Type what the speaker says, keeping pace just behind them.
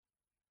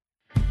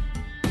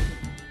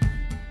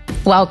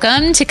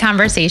Welcome to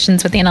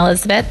Conversations with Anne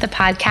Elizabeth, the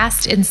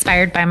podcast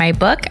inspired by my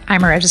book,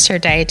 I'm a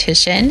Registered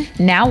Dietitian,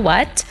 Now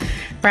What?,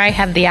 where I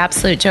have the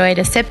absolute joy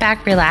to sit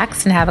back,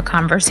 relax, and have a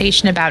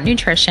conversation about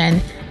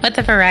nutrition with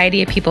a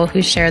variety of people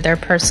who share their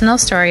personal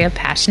story of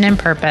passion and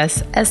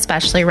purpose,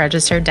 especially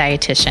registered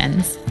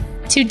dietitians.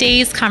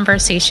 Today's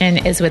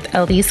conversation is with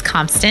Elise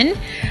Compston.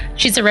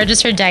 She's a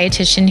registered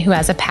dietitian who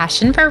has a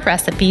passion for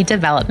recipe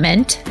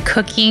development,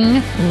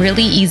 cooking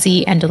really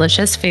easy and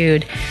delicious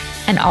food,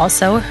 and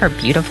also her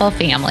beautiful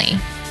family.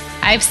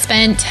 I've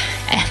spent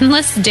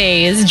endless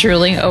days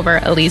drooling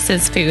over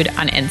Elise's food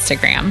on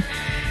Instagram.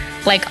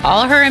 Like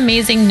all her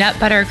amazing nut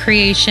butter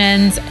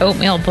creations,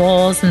 oatmeal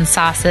bowls, and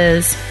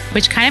sauces,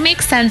 which kind of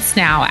makes sense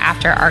now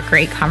after our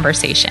great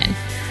conversation.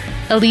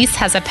 Elise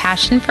has a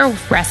passion for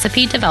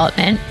recipe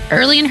development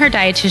early in her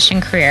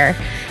dietitian career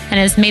and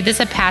has made this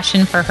a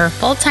passion for her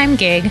full-time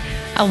gig,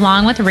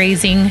 along with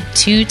raising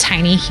two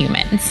tiny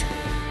humans.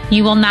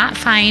 You will not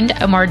find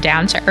a more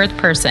down-to-earth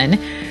person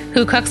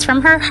who cooks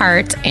from her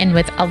heart and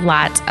with a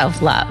lot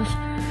of love.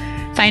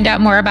 Find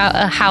out more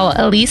about how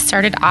Elise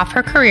started off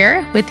her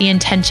career with the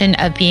intention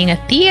of being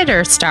a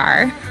theater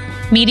star,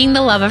 meeting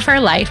the love of her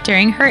life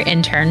during her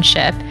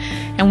internship,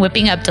 and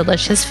whipping up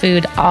delicious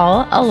food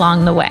all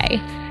along the way.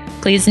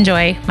 Please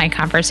enjoy my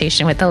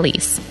conversation with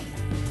Elise.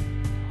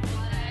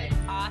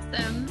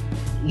 Awesome.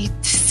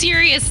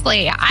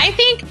 Seriously, I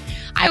think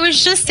I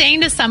was just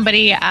saying to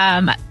somebody,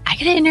 I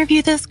got to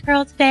interview this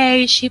girl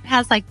today. She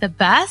has like the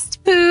best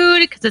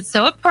food because it's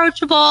so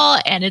approachable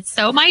and it's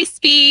so my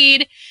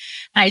speed.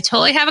 And I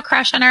totally have a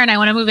crush on her and I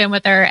want to move in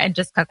with her and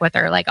just cook with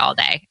her like all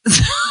day.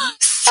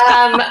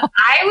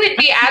 I would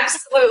be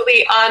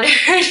absolutely honored.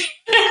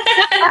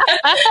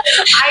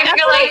 I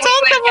feel like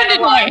we would get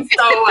along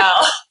so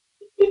well.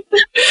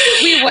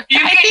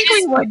 I think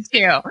we would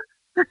too.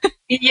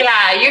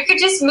 Yeah, you could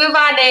just move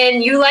on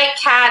in. You like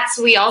cats.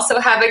 We also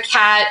have a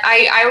cat.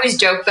 I always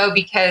joke, though,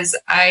 because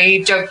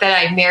I joke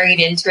that I married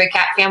into a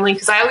cat family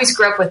because I always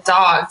grew up with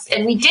dogs.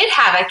 And we did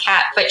have a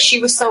cat, but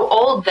she was so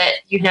old that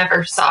you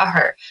never saw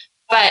her.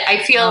 But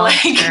I feel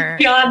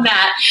beyond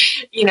that,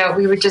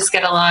 we would just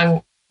get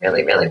along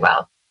really, really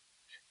well.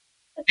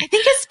 I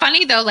think it's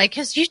funny, though,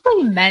 because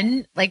usually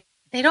men,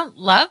 they don't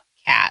love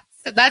cats.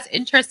 So that's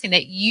interesting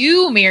that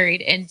you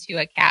married into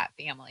a cat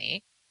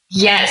family.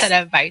 Yes.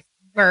 Instead of vice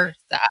versa.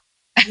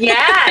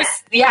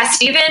 Yes. Yeah.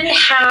 Stephen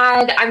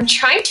I'm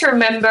trying to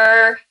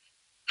remember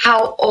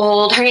how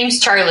old, her name's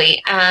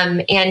Charlie.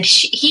 And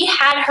he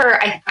had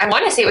her, I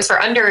want to say it was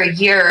for under a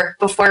year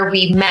before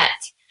we met.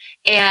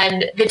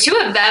 And the two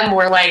of them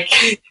were like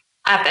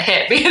at the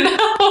hip,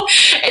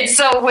 And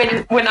so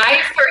when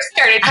I first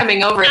started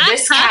coming over,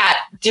 this cat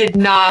did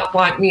not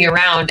want me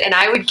around, and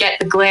I would get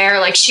the glare.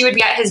 Like, she would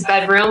be at his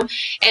bedroom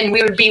and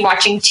we would be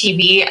watching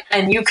TV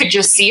and you could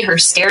just see her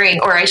staring,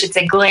 or I should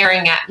say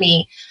glaring at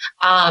me,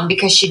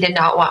 because she did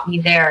not want me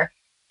there.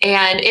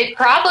 And it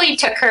probably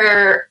took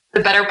her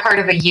the better part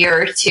of a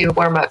year to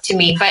warm up to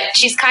me, but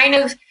she's kind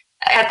of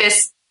at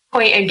this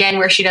point again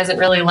where she doesn't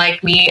really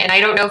like me. And I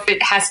don't know if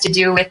it has to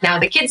do with now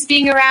the kids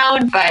being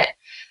around, but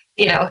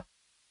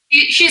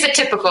she's a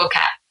typical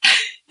cat.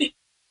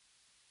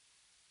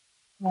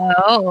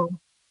 Oh,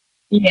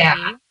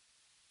 yeah.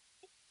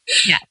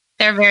 Yeah,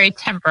 they're very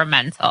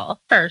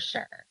temperamental, for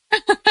sure.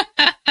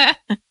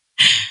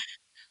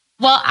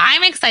 Well,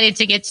 I'm excited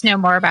to get to know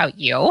more about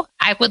you.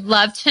 I would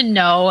love to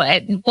know,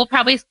 and we'll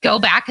probably go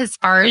back as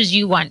far as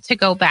you want to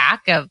go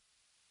back, of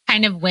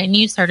kind of when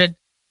you started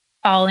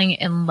falling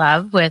in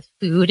love with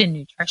food and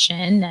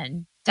nutrition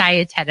and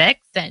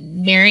dietetics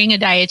and marrying a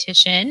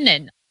dietitian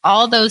and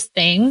all those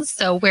things.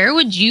 So where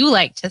would you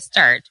like to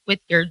start with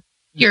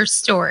your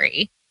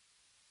story?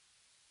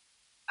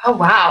 Oh,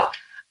 wow.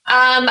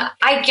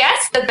 I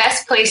guess the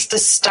best place to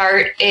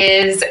start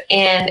is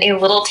in a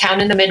little town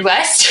in the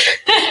Midwest.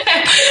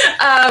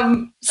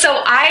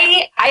 So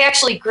I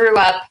actually grew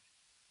up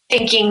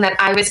thinking that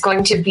I was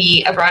going to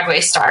be a Broadway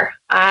star.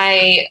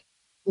 I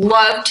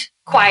loved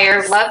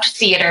choir, loved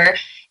theater,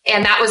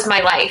 and that was my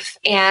life.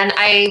 And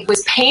I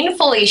was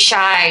painfully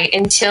shy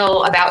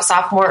until about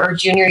sophomore or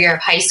junior year of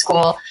high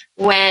school,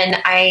 when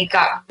I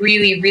got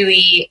really,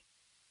 really,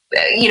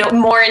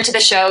 more into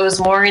the shows,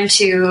 more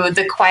into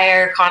the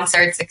choir,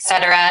 concerts,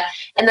 etc.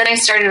 And then I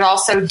started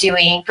also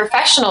doing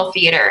professional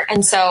theater.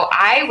 And so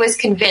I was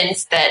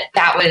convinced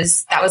that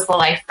was the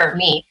life for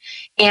me.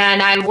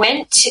 And I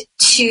went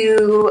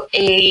to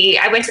the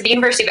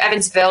University of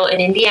Evansville in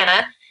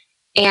Indiana,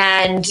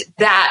 and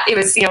that it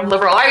was,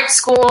 liberal arts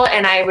school.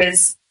 And I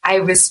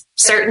was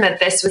certain that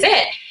this was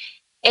it.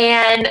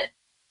 And,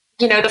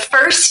 the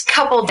first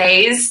couple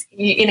days,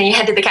 you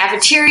head to the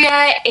cafeteria,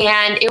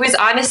 and it was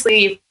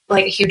honestly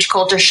like a huge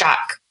culture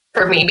shock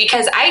for me,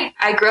 because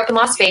I grew up in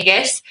Las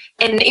Vegas,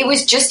 and it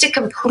was just a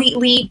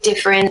completely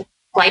different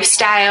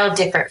lifestyle,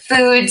 different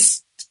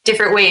foods,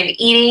 different way of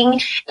eating.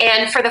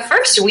 And for the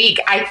first week,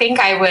 I think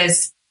I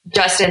was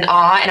just in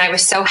awe. And I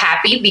was so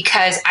happy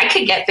because I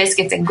could get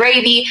biscuits and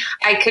gravy.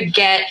 I could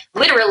get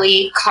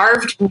literally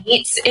carved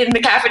meats in the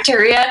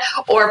cafeteria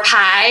or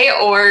pie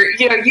or,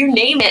 you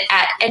name it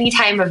at any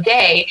time of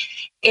day.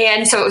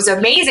 And so it was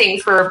amazing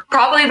for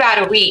probably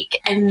about a week.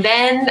 And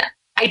then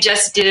I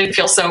just didn't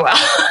feel so well.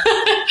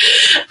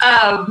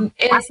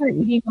 After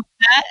eating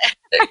that?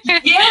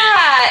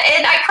 Yeah.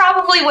 And I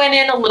probably went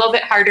in a little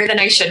bit harder than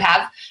I should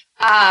have.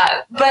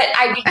 But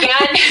I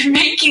began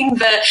making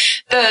the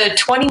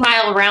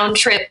 20-mile round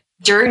trip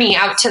journey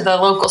out to the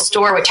local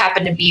store, which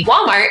happened to be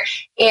Walmart.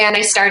 And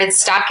I started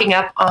stocking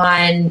up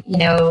on,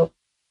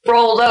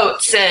 rolled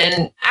oats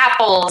and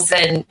apples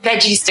and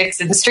veggie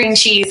sticks and string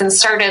cheese, and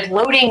started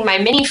loading my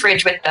mini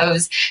fridge with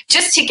those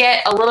just to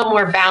get a little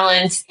more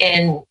balance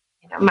in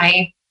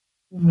my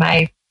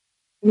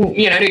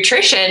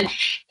nutrition.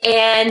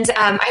 And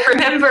I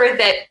remember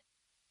that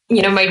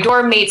my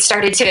dorm mates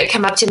started to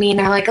come up to me and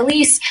they're like,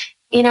 Elise,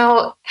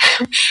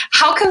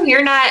 how come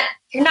you're not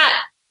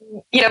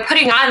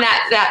putting on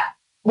that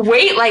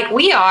weight like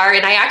we are?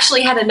 And I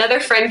actually had another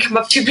friend come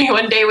up to me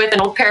one day with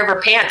an old pair of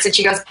her pants, and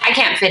she goes, I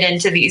can't fit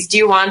into these. Do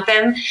you want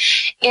them?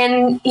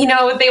 And,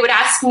 they would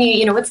ask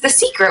me, what's the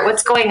secret?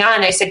 What's going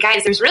on? I said,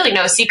 guys, there's really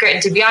no secret.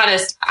 And to be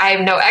honest,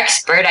 I'm no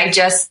expert.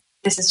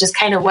 This is just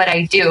kind of what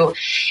I do.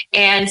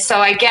 And so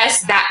I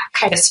guess that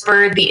kind of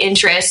spurred the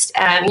interest.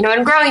 And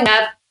growing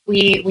up,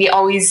 we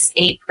always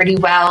ate pretty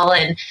well.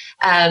 And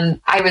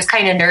I was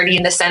kind of nerdy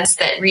in the sense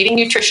that reading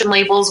nutrition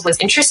labels was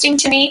interesting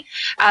to me.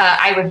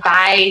 I would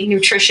buy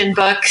nutrition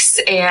books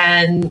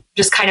and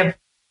just kind of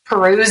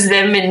peruse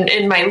them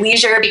in my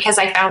leisure because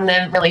I found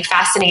them really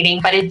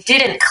fascinating. But it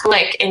didn't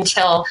click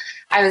until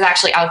I was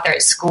actually out there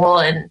at school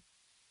and,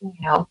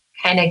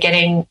 kind of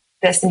getting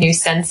this new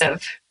sense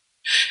of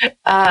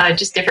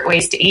just different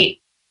ways to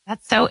eat.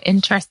 That's so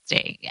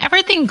interesting.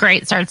 Everything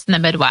great starts in the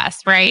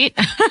Midwest, right?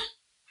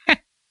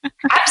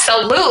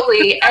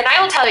 Absolutely. And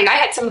I will tell you, I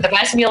had some of the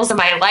best meals of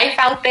my life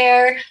out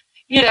there.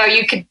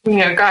 You could,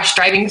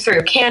 driving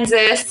through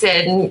Kansas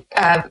and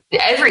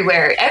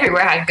everywhere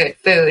had good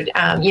food.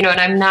 And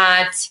I'm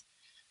not,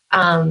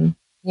 I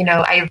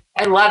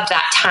loved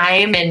that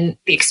time and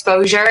the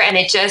exposure. And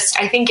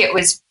I think it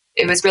was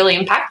really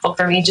impactful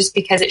for me just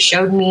because it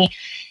showed me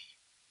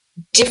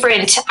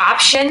different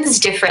options,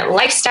 different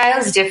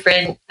lifestyles,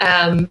 different,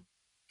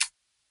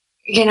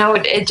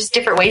 just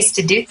different ways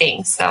to do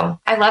things. So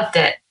I loved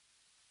it.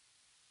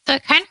 So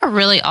it kind of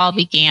really all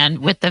began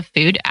with the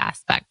food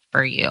aspect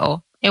for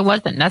you. It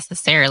wasn't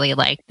necessarily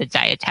like the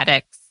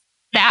dietetics,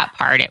 that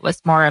part. It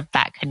was more of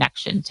that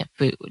connection to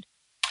food.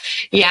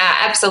 Yeah,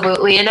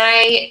 absolutely. And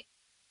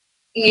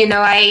when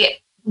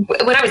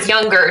I was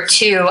younger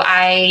too,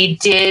 I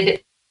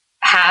did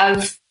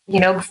have,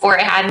 before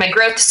I had my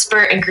growth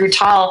spurt and grew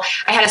tall,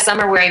 I had a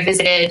summer where I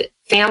visited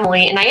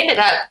family, and I ended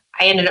up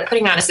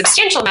putting on a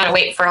substantial amount of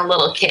weight for a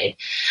little kid.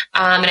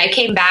 And I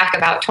came back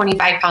about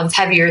 25 pounds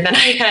heavier than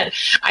I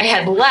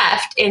had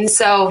left. And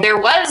so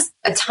there was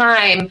a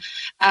time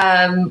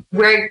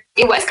where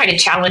it was kind of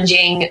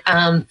challenging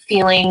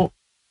feeling,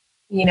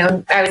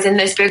 I was in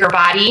this bigger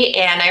body.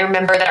 And I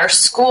remember that our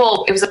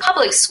school, it was a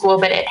public school,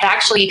 but it had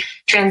actually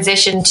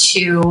transitioned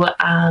to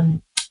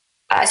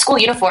school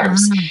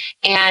uniforms. Mm-hmm.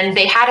 And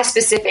they had a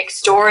specific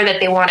store that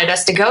they wanted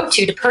us to go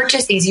to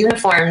purchase these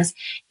uniforms.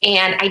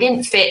 And I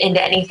didn't fit into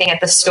anything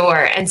at the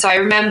store. And so I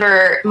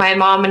remember my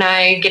mom and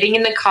I getting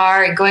in the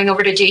car and going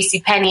over to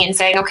JCPenney and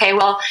saying, okay,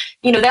 well,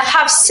 they'll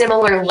have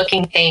similar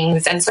looking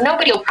things. And so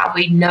nobody will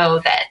probably know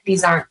that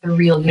these aren't the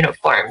real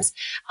uniforms.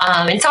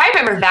 And so I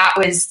remember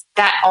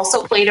that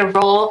also played a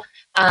role.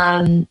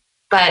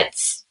 But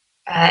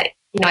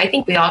I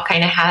think we all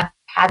kind of have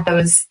had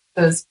those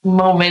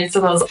moments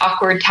and those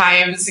awkward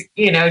times,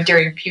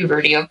 during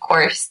puberty, of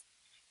course.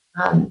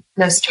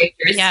 No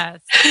strangers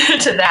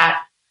to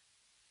that.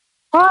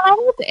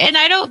 Well,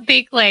 I don't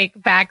think like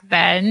back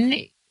then,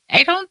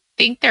 I don't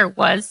think there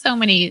was so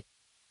many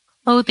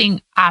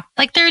clothing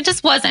like there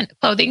just wasn't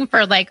clothing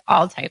for like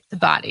all types of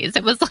bodies.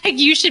 It was like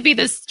you should be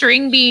the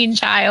string bean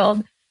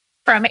child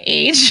from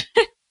age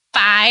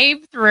 5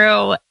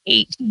 through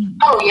 18.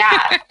 Oh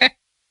yeah.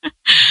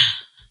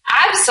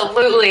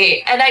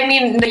 Absolutely. And I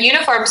mean, the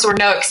uniforms were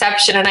no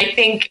exception. And I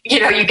think, you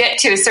get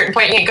to a certain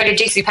point, you go to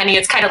JCPenney,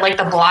 it's kind of like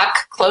the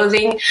block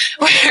clothing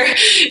where,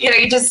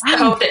 you just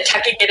hope that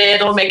tucking it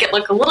in will make it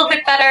look a little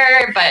bit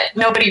better, but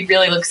nobody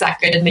really looks that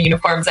good in the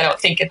uniforms, I don't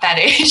think, at that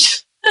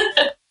age.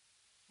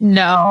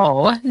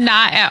 No,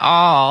 not at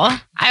all.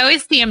 I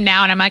always see them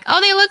now and I'm like, oh,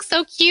 they look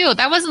so cute.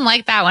 That wasn't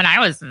like that when I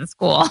was in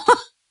school.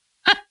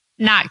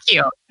 Not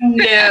cute.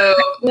 No,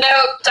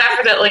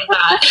 definitely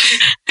not.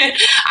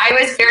 I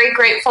was very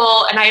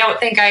grateful, and I don't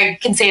think I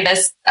can say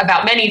this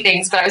about many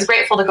things, but I was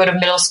grateful to go to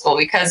middle school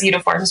because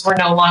uniforms were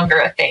no longer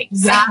a thing.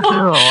 So back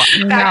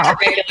to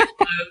regular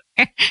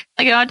clothes.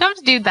 Like,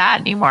 don't do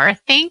that anymore.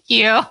 Thank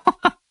you.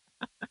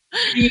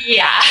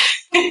 Yeah.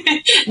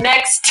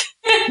 Next.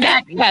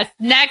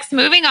 Next,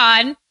 moving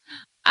on.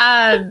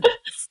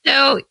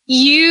 So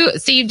you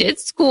did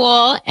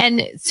school,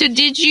 and so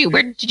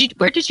where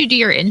did you do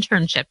your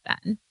internship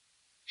then?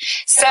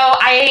 So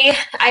I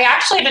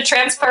actually had to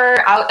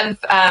transfer out of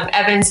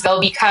Evansville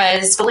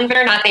because, believe it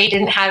or not, they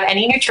didn't have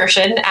any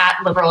nutrition at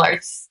liberal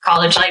arts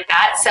college like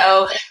that.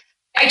 So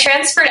I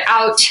transferred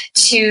out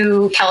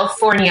to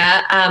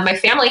California. My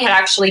family had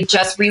actually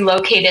just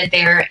relocated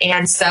there.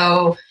 And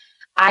so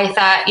I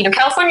thought,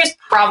 California is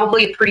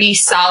probably a pretty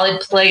solid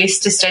place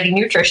to study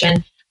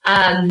nutrition.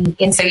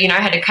 And so,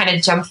 I had to kind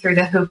of jump through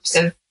the hoops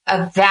of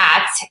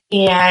that.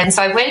 And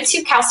so I went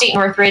to Cal State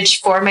Northridge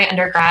for my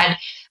undergrad.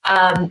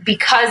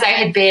 Because I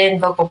had been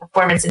vocal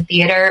performance and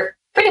theater,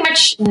 pretty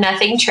much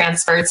nothing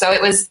transferred. So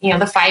it was, the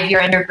 5-year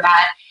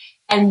undergrad.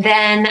 And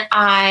then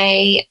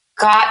I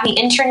got the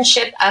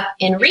internship up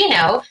in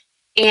Reno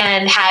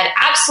and had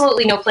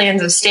absolutely no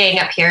plans of staying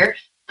up here.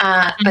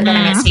 But then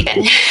I met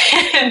Stephen.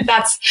 And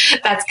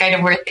that's kind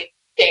of where things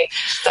changed.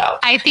 So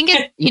I think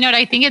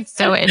I think it's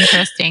so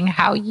interesting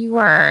how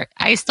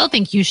I still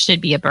think you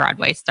should be a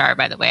Broadway star,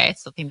 by the way. I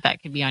still think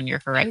that could be on your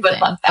horizon.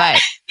 But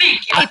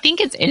I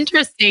think it's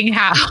interesting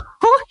how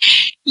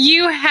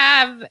you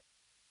have,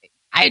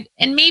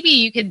 and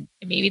maybe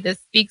this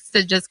speaks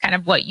to just kind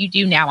of what you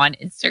do now on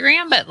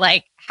Instagram, but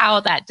like how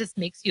that just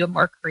makes you a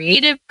more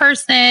creative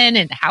person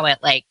and how it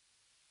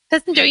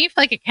don't you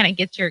feel like it kind of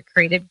gets your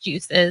creative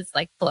juices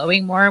like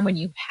flowing more when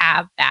you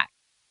have that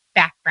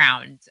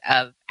background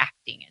of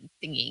acting and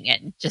singing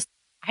and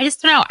I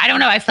just don't know. I don't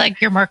know. I feel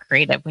like you're more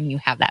creative when you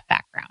have that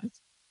background.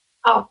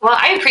 Oh, well,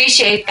 I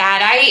appreciate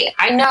that.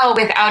 I know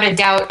without a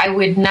doubt I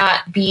would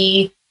not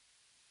be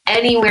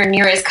anywhere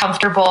near as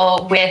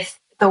comfortable with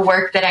the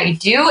work that I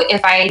do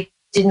if I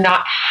did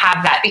not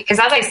have that. Because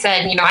as I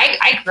said,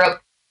 I grew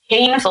up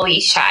painfully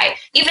shy,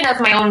 even of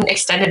my own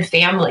extended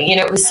family.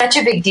 It was such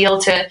a big deal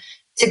to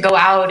go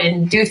out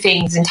and do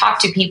things and talk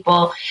to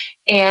people.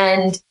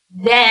 And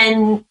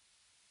then,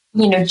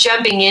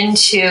 jumping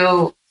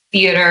into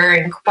theater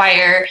and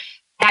choir,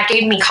 that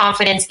gave me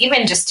confidence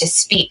even just to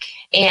speak.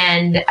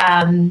 And,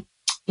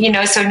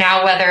 so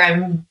now whether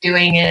I'm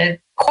doing a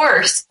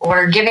course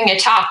or giving a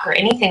talk or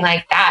anything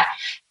like that,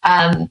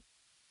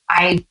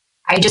 I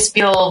just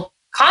feel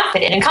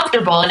confident and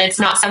comfortable. And it's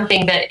not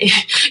something that,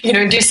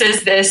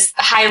 induces this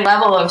high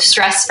level of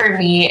stress for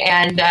me.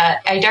 And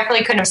I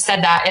definitely couldn't have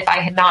said that if I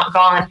had not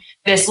gone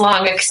this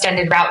long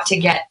extended route to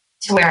get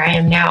to where I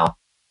am now.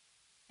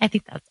 I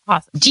think that's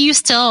awesome.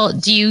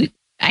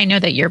 I know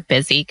that you're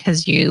busy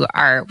because you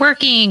are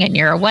working and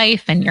you're a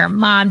wife and you're a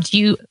mom. Do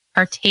you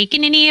partake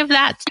in any of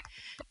that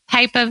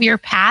type of your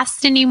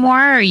past anymore?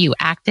 Are you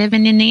active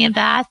in any of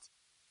that?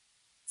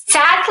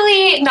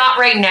 Sadly, not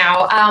right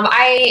now.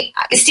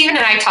 Stephen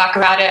and I talk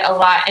about it a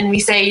lot, and we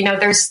say,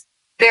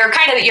 there are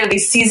kind of,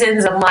 these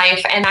seasons in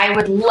life, and I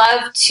would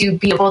love to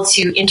be able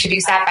to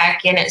introduce that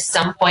back in at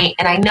some point.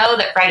 And I know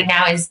that right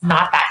now is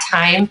not that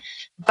time,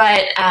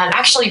 but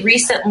actually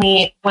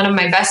recently, one of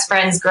my best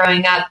friends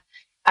growing up,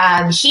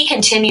 he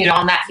continued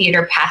on that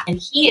theater path, and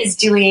he is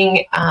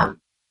doing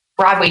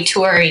Broadway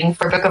touring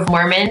for Book of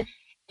Mormon.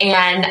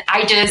 And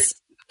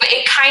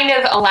it kind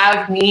of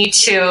allowed me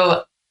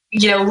to,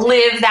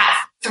 live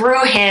that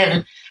through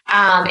him.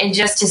 And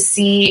just to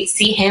see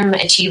him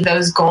achieve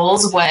those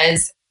goals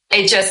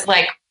it just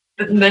like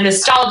the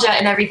nostalgia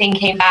and everything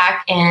came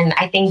back. And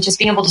I think just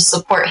being able to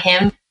support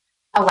him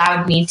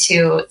allowed me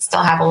to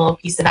still have a little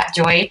piece of that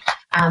joy.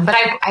 But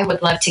I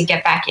would love to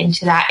get back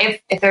into that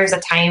if there's a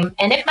time.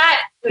 And if not,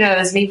 who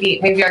knows,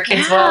 maybe our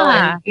kids will.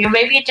 And,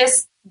 maybe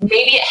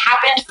it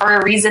happened for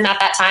a reason at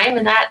that time,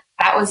 and that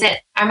was it.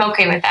 I'm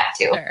okay with that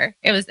too. Sure.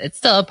 It's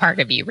still a part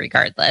of you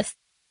regardless.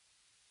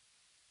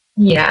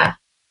 Yeah,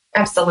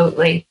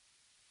 absolutely.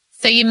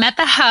 So you met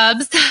the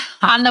Hubs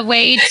on the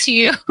way to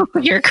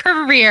your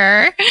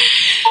career.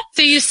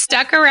 So you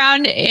stuck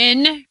around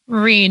in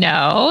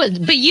Reno,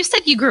 but you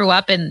said you grew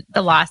up in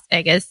the Las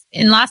Vegas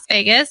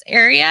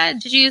area.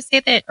 Did you say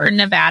that, or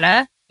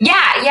Nevada?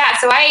 Yeah.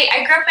 So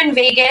I grew up in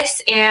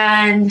Vegas,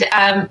 and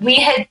we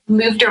had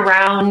moved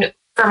around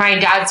for my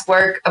dad's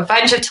work a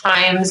bunch of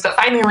times, but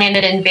finally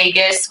landed in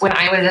Vegas when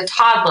I was a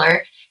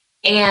toddler.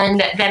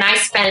 And then I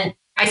spent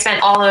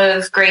all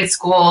of grade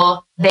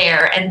school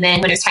there. And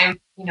then when it was time,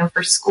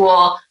 for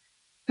school,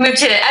 moved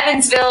to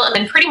Evansville, and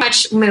then pretty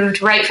much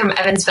moved right from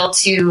Evansville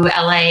to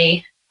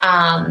LA.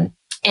 And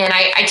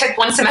I took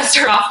one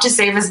semester off to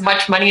save as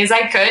much money as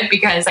I could,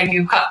 because I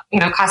knew,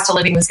 cost of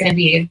living was going to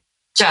be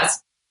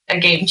just a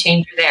game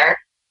changer there.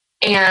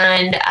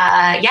 And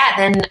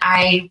then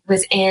I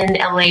was in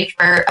LA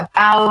for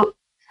about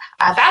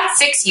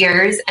 6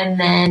 years, and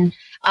then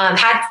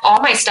had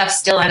all my stuff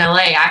still in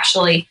LA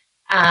actually,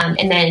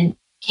 and then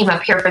came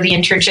up here for the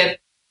internship,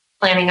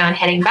 planning on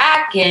heading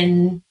back,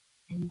 and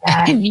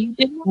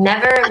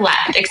never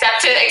left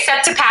except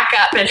to pack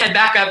up and head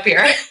back up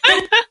here.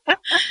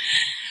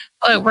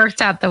 Well, it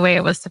worked out the way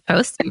it was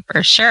supposed to,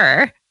 for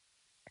sure.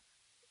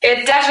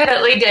 It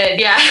definitely did.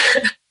 Yeah.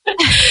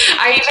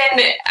 I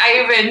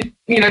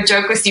even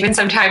joke with Stephen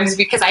sometimes,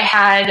 because I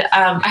had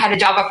a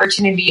job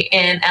opportunity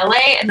in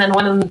LA and then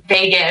one in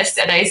Vegas,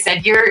 and I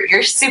said,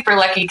 you're super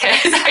lucky, because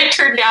I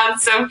turned down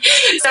some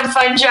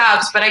fun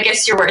jobs, but I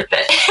guess you're worth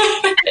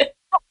it.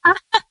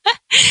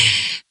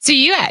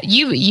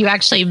 you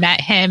actually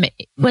met him.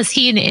 Was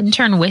he an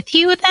intern with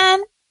you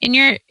then in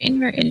your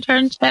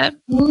internship?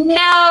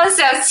 No.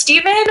 So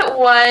Stephen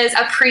was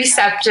a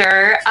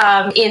preceptor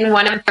in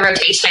one of the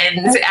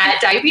rotations at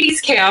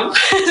diabetes camp.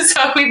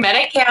 So we met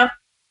at camp.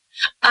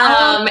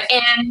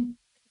 And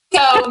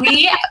so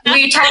we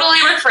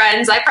totally were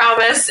friends, I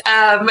promise.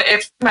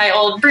 If my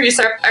old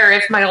producer or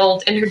if my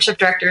old internship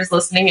director is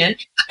listening in.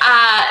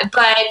 And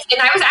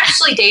I was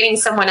actually dating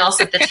someone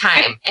else at the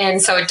time.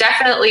 And so it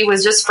definitely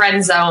was just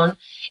friend zone.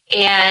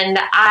 And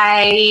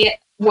I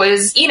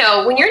was,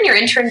 when you're in your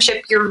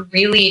internship, you're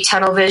really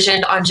tunnel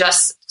visioned on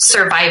just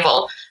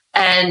survival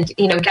and,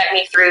 get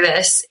me through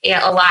this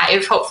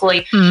alive,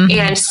 hopefully. Mm-hmm.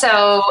 And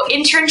so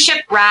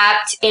internship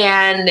wrapped,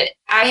 and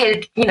I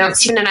had,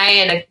 Stephen and I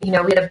and, we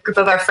had a group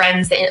of our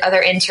friends, the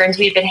other interns,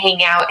 we'd been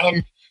hanging out,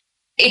 and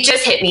it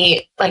just hit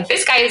me like,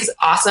 this guy is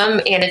awesome.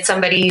 And it's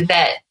somebody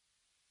that,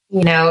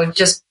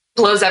 just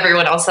blows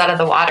everyone else out of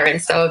the water.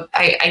 And so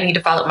I need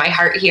to follow my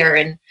heart here.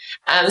 And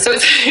so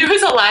it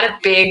was a lot of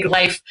big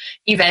life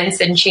events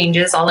and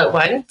changes all at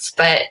once,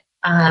 but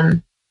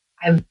I'm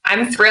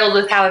thrilled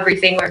with how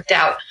everything worked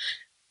out.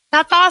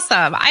 That's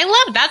awesome. I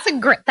love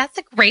that's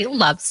a great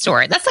love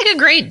story. That's like a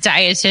great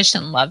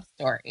dietitian love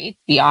story, to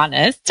be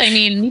honest. I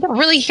mean, you don't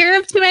really hear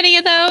of too many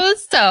of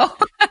those. So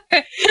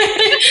there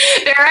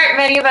aren't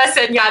many of us,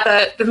 and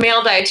the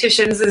male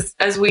dietitians,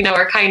 as we know,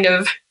 are kind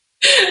of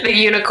the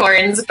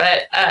unicorns,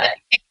 but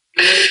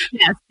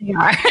yes, they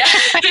are.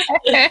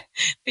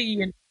 The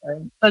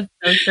unicorns. That's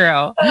so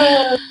true.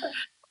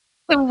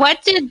 So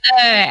what did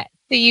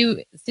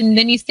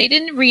then you stayed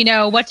in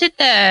Reno. What did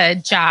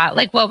the job,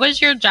 what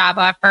was your job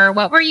offer?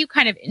 What were you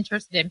kind of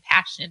interested and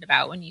passionate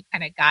about when you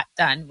kind of got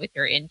done with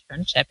your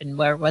internship, and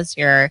where was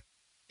your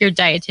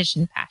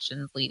dietitian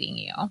passions leading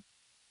you?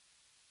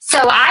 So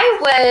I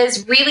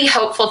was really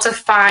hopeful to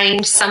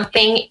find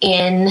something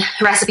in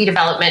recipe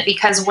development,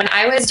 because when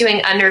I was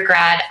doing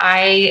undergrad,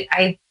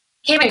 I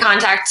came in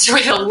contact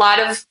with a lot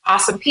of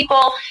awesome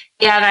people,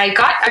 and I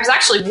was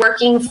actually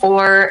working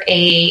for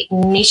a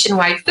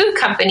nationwide food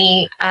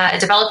company,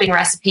 developing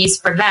recipes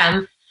for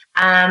them.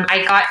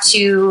 I got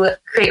to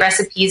create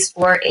recipes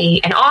for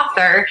an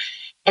author,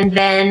 and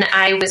then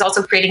I was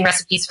also creating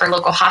recipes for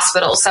local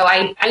hospitals. So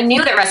I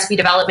knew that recipe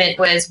development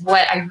was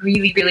what I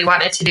really, really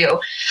wanted to do.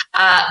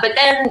 But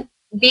then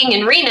being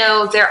in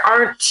Reno, there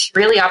aren't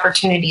really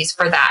opportunities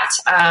for that.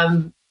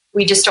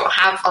 We just don't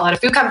have a lot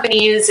of food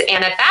companies.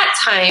 And at that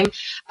time,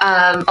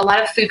 a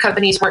lot of food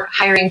companies weren't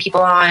hiring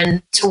people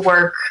on to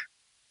work,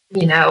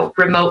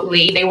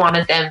 remotely. They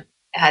wanted them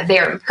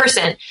there in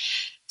person.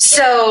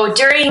 So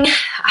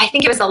I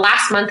think it was the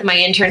last month of my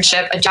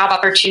internship, a job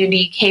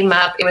opportunity came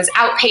up. It was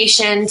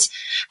outpatient,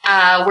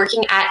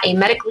 working at a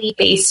medically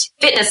based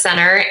fitness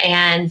center.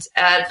 And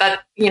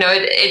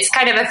it's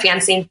kind of a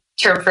fancy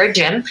term for a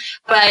gym,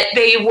 but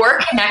they were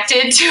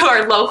connected to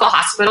our local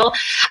hospital,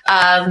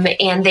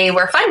 and they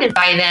were funded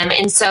by them.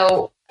 And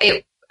so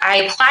I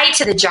applied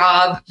to the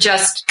job,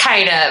 just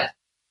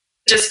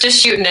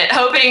shooting it,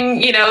 hoping,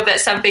 that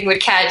something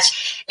would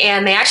catch.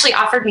 And they actually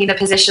offered me the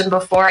position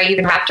before I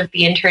even wrapped up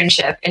the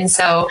internship. And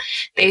so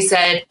they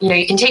said,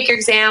 you can take your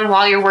exam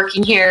while you're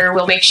working here.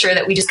 We'll make sure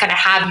that we just kind of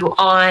have you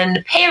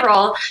on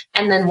payroll.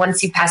 And then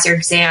once you pass your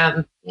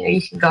exam,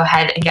 you can go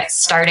ahead and get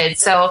started.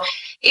 So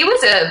it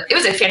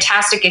was a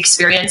fantastic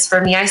experience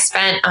for me. I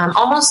spent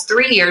almost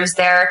 3 years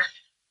there.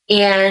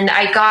 And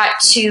I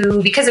got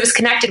to, because it was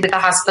connected with the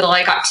hospital,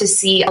 I got to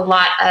see a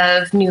lot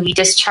of newly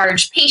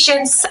discharged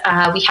patients.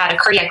 We had a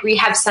cardiac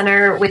rehab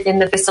center within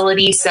the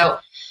facility. So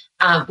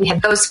we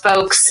had those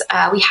folks.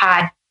 We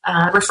had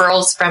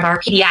referrals from our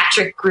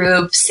pediatric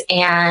groups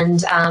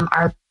and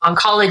our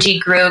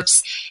oncology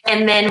groups.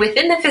 And then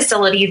within the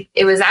facility,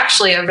 it was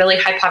actually a really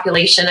high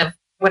population of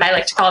what I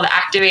like to call the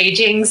active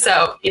aging.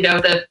 So,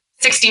 the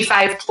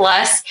 65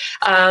 plus.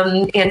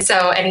 And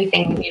so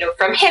anything,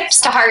 from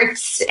hips to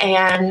hearts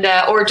and,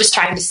 or just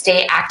trying to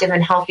stay active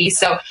and healthy.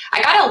 So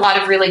I got a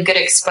lot of really good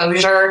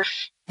exposure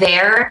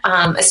there,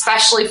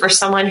 especially for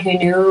someone who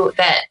knew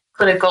that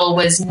clinical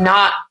was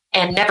not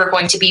and never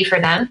going to be for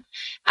them.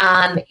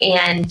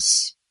 And,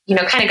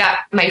 kind of got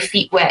my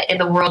feet wet in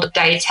the world of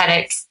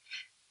dietetics.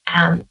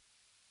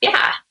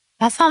 Yeah.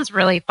 That sounds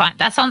really fun.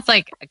 That sounds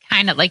like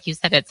kind of like you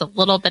said, it's a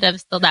little bit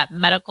of still that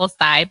medical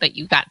side, but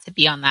you got to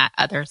be on that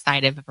other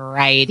side of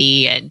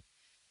variety and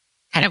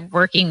kind of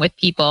working with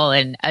people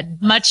in a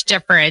much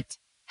different,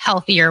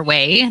 healthier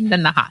way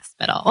than the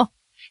hospital.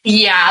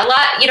 Yeah, a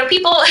lot,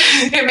 people,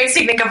 it makes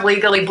me think of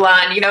Legally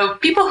Blonde,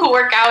 people who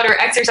work out or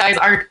exercise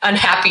aren't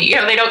unhappy,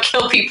 they don't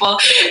kill people.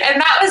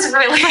 And that was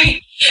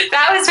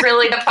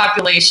really the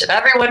population.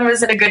 Everyone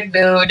was in a good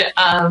mood,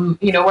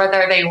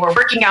 whether they were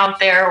working out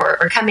there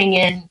or coming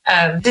in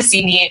to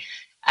see me.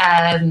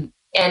 And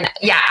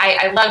yeah,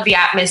 I love the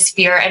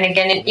atmosphere. And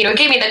again, it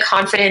gave me the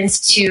confidence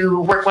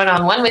to work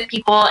one-on-one with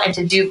people and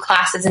to do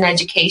classes in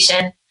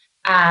education.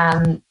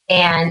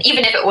 And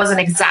even if it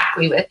wasn't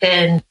exactly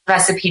within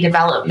recipe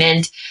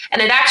development,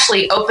 and it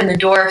actually opened the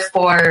door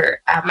for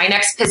my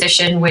next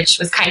position, which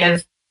was kind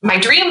of my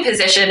dream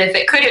position, if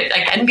it could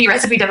again be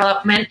recipe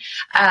development,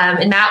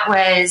 and that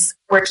was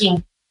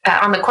working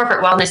on the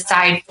corporate wellness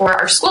side for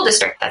our school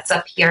district that's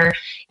up here.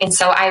 And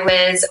so I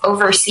was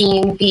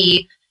overseeing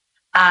the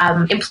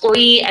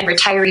employee and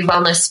retiree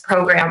wellness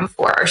program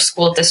for our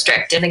school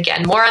district. And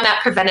again, more on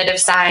that preventative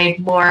side,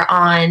 more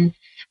on,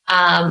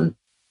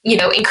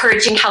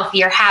 encouraging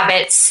healthier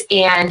habits.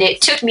 And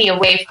it took me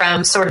away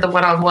from sort of the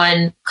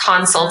one-on-one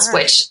consults,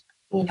 which,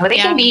 they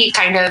can be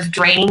kind of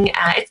draining.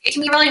 It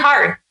can be really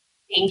hard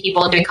seeing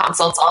people and doing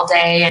consults all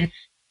day and,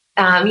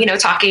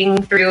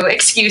 talking through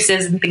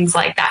excuses and things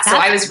like that. So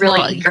I was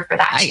really eager for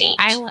that change.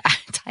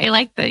 I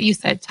like that you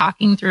said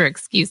talking through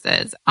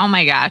excuses. Oh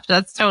my gosh,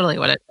 that's totally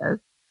what it is.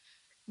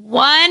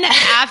 One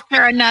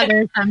after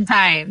another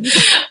sometimes.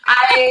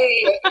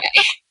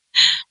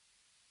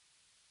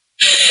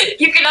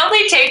 You can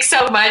only take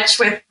so much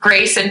with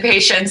grace and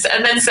patience,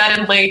 and then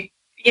suddenly,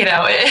 it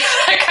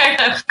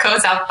kind of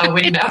goes out the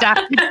window.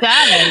 It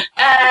does.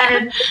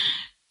 And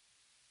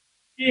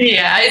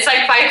yeah, it's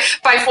like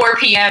by 4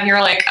 p.m.,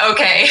 you're like,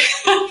 okay,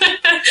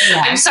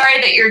 yeah. I'm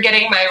sorry that you're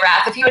getting my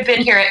wrath. If you had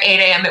been here at 8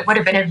 a.m., it would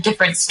have been a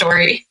different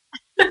story.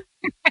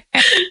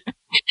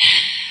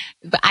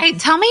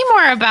 Tell me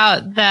more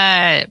about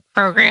the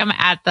program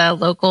at the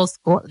local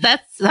school.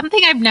 That's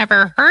something I've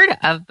never heard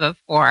of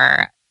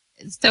before.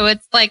 So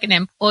it's like an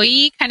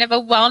employee kind of a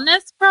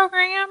wellness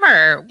program,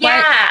 or what?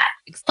 Yeah.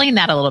 Explain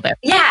that a little bit.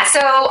 Yeah. So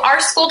our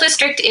school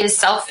district is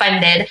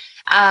self-funded.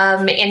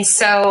 And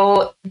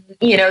so,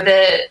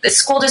 the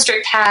school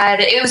district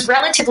it was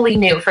relatively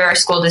new for our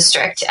school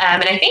district.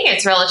 And I think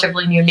it's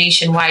relatively new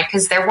nationwide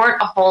because there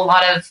weren't a whole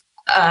lot of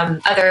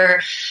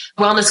other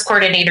wellness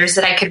coordinators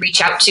that I could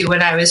reach out to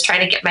when I was trying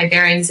to get my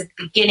bearings at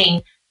the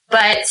beginning.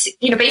 But,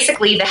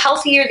 basically the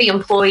healthier the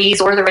employees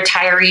or the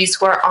retirees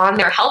who are on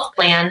their health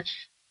plan,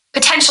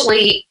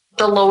 potentially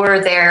the lower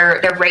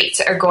their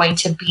rates are going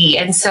to be.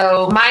 And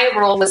so my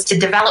role was to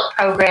develop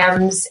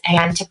programs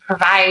and to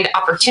provide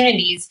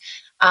opportunities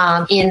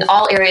in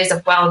all areas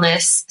of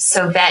wellness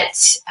so that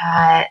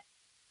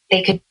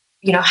they could,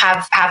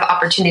 have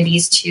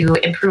opportunities to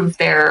improve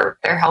their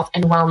health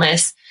and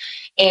wellness.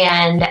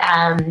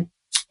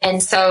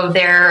 And so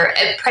there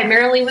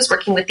primarily was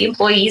working with the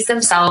employees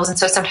themselves. And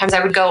so sometimes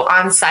I would go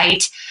on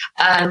site.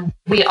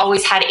 We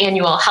always had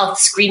annual health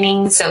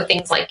screenings. So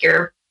things like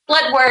your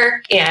blood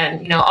work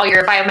and, all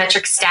your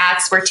biometric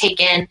stats were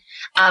taken.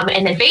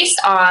 And then based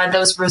on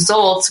those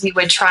results, we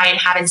would try and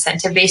have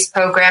incentive-based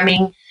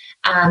programming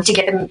to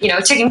get them,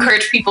 to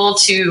encourage people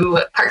to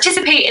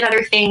participate in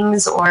other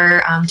things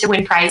or to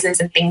win prizes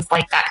and things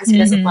like that. Because who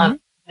doesn't love,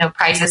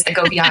 prizes that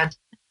go beyond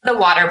the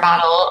water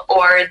bottle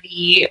or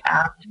the,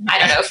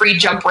 free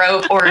jump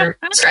rope or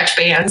stretch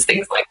bands,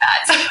 things like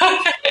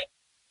that.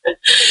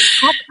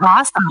 That's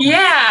awesome.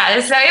 Yeah,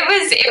 so it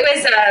was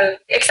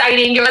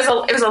exciting. It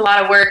was a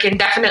lot of work, and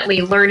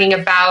definitely learning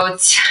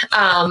about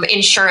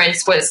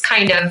insurance was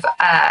kind of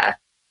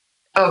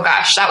oh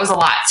gosh, that was a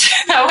lot.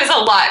 That was a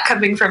lot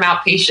coming from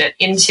outpatient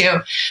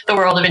into the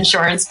world of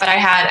insurance. But I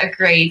had a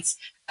great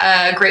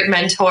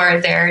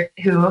mentor there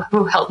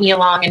who helped me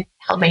along and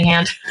held my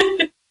hand.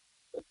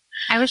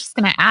 I was just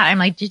going to add, I'm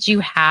like,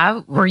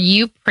 were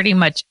you pretty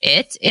much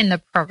it in the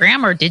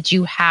program, or did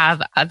you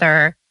have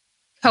other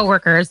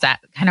coworkers that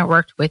kind of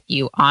worked with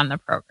you on the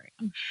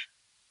program?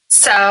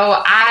 So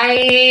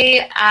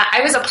I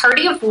was a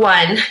party of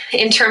one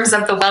in terms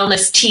of the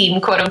wellness team,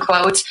 quote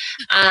unquote,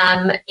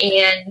 and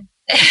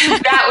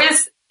that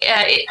was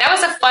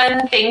a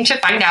fun thing to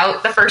find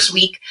out the first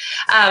week.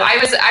 I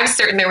was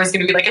certain there was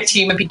going to be like a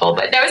team of people,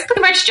 but that was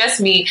pretty much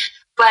just me.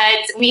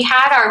 But we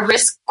had our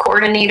risk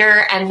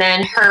coordinator and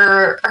then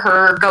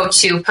her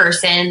go-to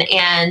person,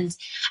 and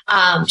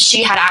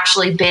she had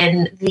actually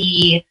been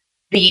the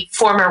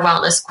former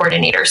wellness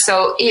coordinator.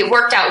 So it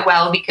worked out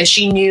well because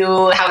she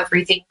knew how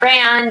everything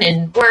ran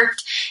and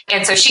worked.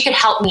 And so she could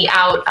help me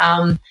out.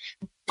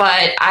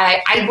 But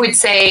I would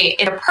say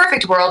in a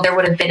perfect world, there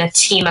would have been a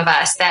team of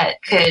us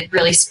that could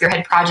really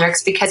spearhead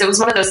projects, because it was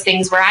one of those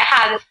things where I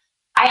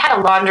had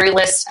a laundry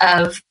list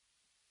of,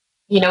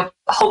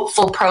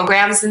 hopeful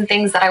programs and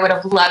things that I would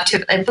have loved to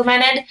have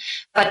implemented,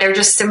 but there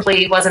just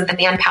simply wasn't the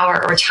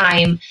manpower or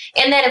time.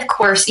 And then, of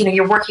course,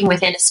 you're working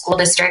within a school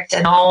district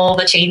and all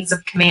the chains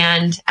of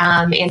command.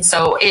 And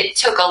so it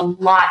took a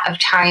lot of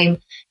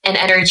time and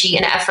energy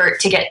and effort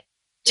to get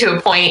to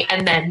a point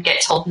and then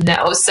get told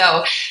no.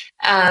 So,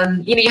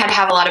 you had to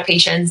have a lot of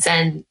patience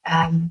and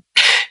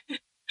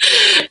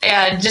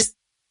and just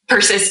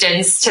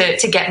persistence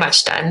to get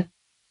much done.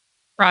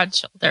 Broad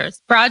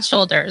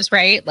shoulders,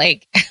 right?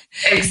 Like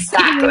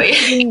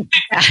exactly.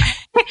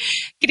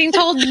 Getting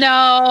told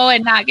no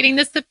and not getting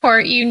the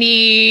support you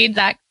need.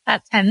 That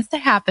tends to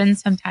happen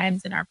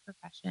sometimes in our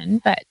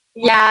profession. But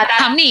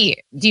yeah,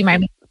 do you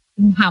mind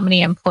how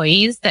many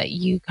employees that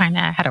you kind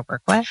of had to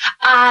work with?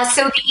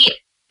 So the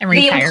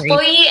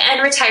employee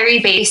and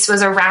retiree base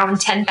was around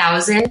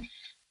 10,000.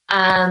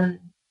 And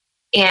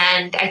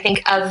I think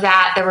of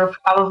that, there were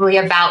probably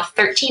about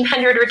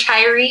 1,300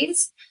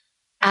 retirees.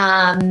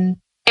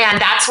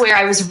 And that's where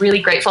I was really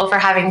grateful for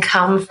having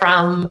come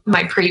from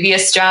my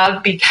previous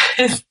job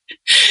because,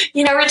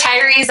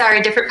 retirees are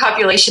a different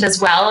population as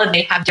well, and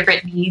they have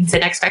different needs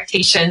and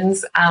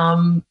expectations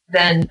than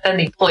the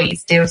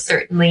employees do,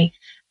 certainly.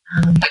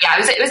 But yeah,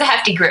 it was a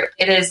hefty group.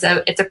 It's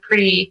a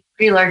pretty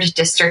large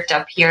district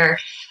up here,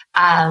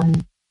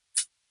 and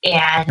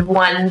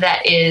one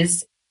that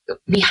is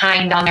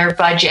behind on their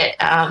budget,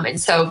 and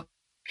so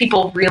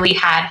people really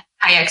had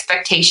high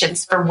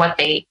expectations for what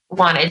they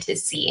wanted to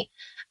see.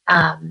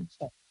 Yeah.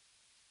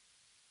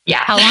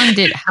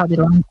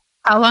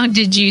 How long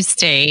did you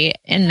stay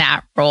in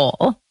that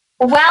role?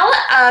 Well,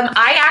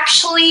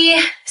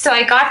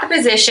 I got the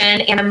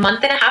position, and a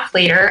month and a half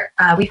later,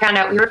 we found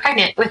out we were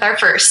pregnant with our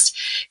first.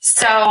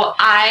 So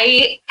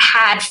I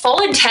had full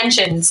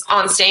intentions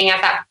on staying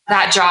at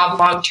that job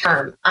long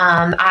term.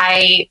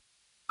 I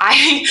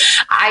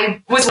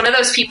was one of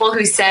those people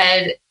who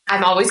said,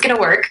 I'm always going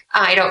to work.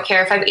 I don't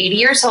care if I'm 80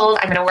 years old.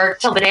 I'm going to work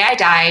till the day I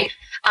die.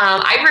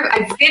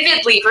 I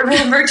vividly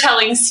remember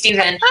telling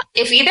Stephen,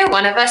 if either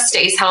one of us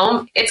stays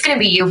home, it's going to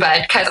be you,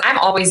 bud, because I'm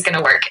always going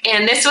to work.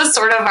 And this was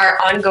sort of our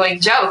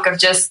ongoing joke of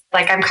just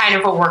like, I'm kind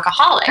of a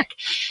workaholic.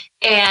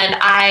 And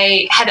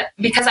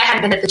because I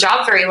hadn't been at the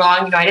job very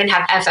long, I didn't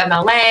have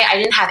FMLA, I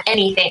didn't have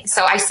anything.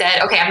 So I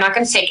said, okay, I'm not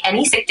going to take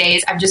any sick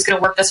days. I'm just going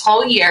to work this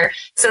whole year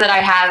so that I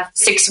have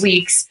 6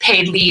 weeks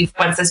paid leave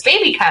once this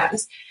baby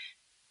comes.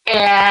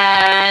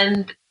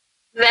 And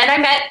then I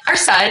met our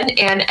son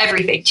and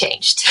everything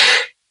changed.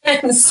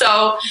 And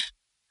so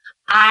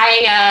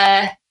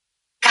it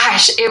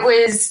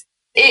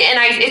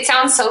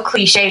sounds so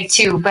cliche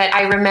too, but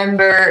I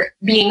remember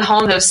being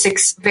home those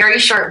 6 very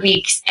short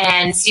weeks,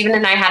 and Stephen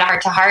and I had a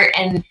heart to heart,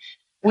 and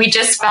we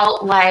just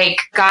felt like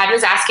God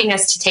was asking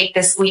us to take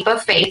this leap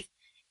of faith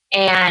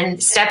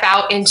and step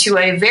out into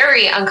a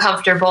very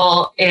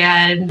uncomfortable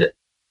and,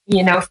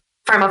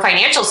 from a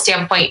financial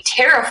standpoint,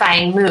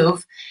 terrifying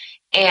move.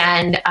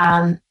 And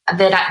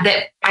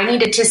that I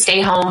needed to stay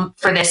home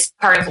for this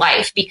part of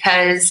life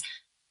because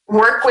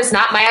work was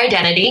not my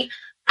identity.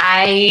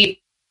 I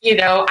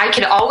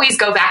could always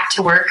go back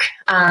to work.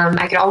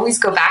 I could always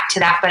go back to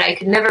that, but I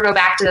could never go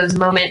back to those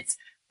moments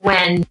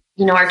when,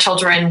 our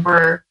children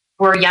were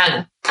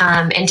young,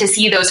 and to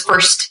see those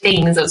first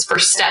things, those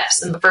first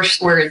steps and the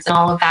first words and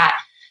all of that.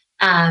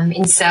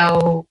 And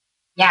so,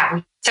 yeah,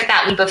 we took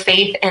that leap of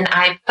faith, and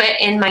I put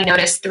in my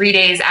notice 3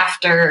 days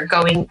after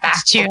going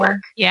back to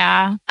work.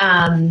 Yeah.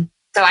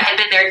 So I had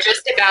been there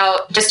just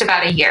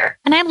about a year.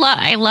 And I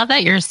love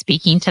that you're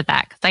speaking to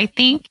that, because I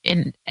think,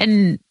 and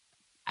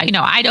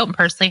I don't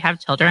personally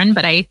have children,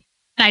 but I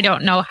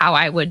don't know how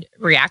I would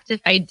react if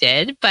I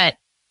did, but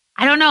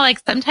I don't know, like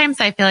sometimes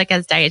I feel like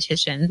as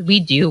dietitians,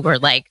 we're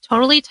like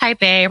totally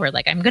type A. We're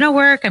like, I'm going to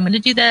work, I'm going to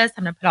do this.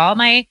 I'm going to put all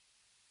my,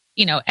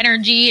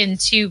 energy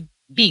into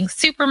being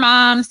super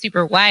mom,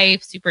 super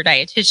wife, super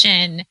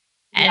dietitian.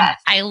 And yes.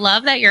 I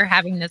love that you're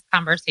having this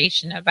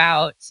conversation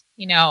about,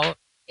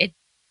 it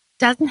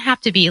doesn't have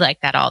to be like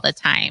that all the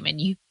time.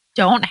 And you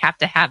don't have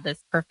to have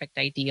this perfect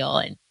ideal.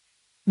 And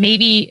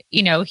maybe,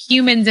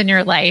 humans in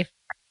your life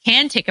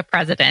can take a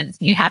precedence.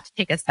 You have to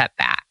take a step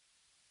back,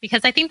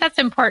 because I think that's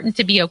important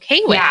to be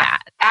okay with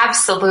that.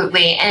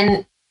 Absolutely.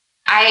 And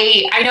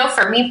I know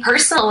for me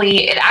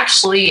personally, it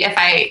actually, if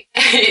I,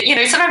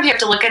 sometimes you have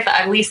to look at the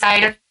ugly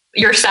side of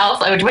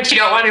yourself, which you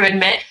don't want to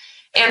admit.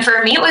 And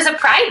for me, it was a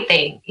pride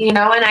thing, and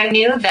I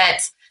knew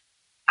that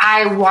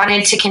I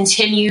wanted to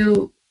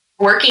continue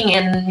working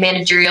in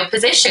managerial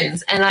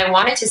positions, and I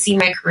wanted to see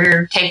my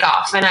career take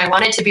off, and I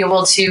wanted to be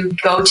able to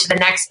go to the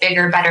next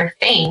bigger, better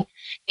thing.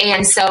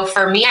 And so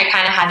for me, I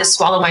kind of had to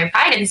swallow my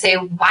pride and say,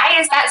 why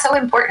is that so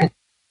important?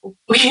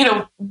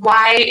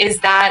 Why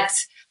is that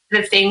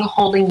the thing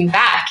holding you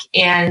back?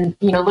 And,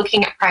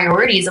 looking at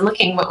priorities and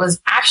looking what was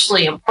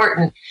actually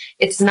important,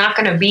 it's not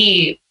going to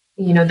be,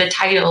 the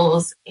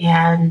titles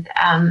and,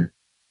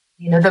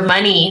 the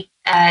money,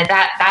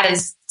 that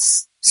is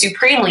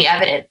supremely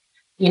evident.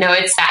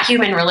 It's that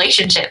human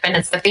relationship, and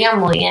it's the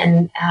family.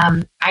 And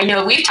I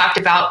know we've talked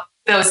about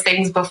those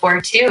things before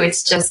too.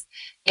 It's just,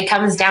 it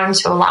comes down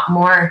to a lot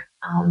more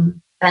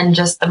than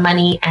just the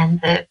money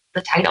and the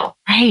title.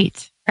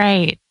 Right.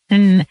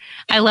 And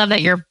I love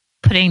that you're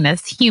putting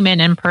this human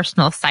and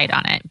personal side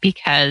on it,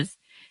 because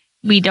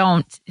we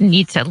don't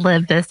need to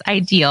live this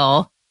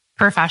ideal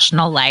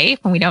professional life,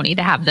 and we don't need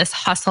to have this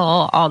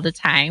hustle all the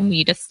time. We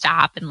need to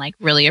stop and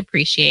really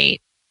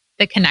appreciate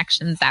the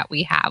connections that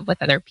we have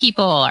with other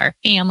people, our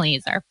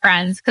families, our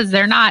friends, because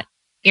they're not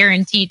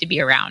guaranteed to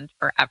be around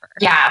forever.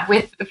 Yeah,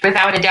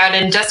 without a doubt.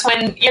 And just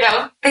when,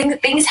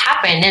 things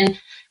happen.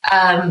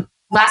 And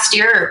last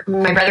year,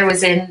 my brother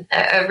was in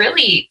a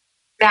really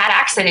bad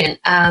accident.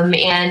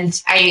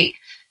 And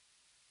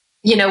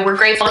we're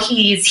grateful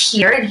he's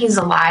here and he's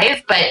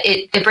alive, but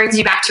it brings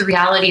you back to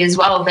reality as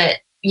well,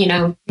 that,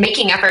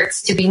 making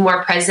efforts to be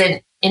more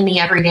present in the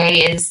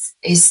everyday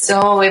is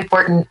so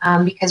important,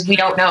 because we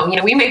don't know,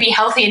 we may be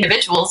healthy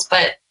individuals,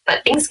 but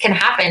things can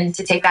happen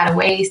to take that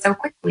away so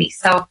quickly.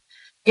 So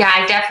yeah,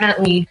 I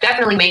definitely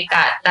make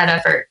that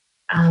effort,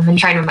 and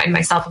try to remind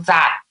myself of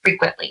that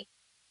frequently.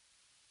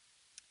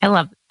 I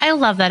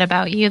love that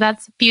about you.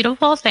 That's a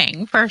beautiful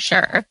thing for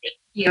sure.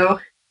 You.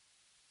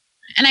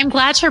 And I'm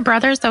glad your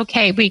brother's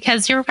okay,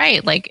 because you're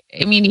right. Like,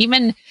 I mean,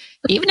 even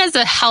as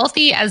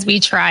healthy as we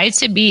try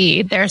to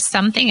be, there's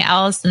something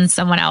else and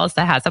someone else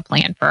that has a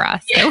plan for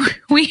us. So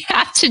we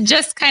have to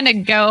just kind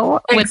of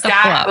go with the flow.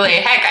 Exactly.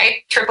 Heck,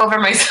 I trip over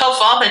myself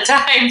all the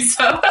time.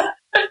 So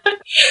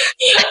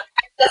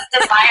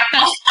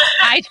justifiable.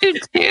 I do too.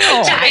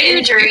 The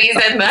injuries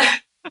and the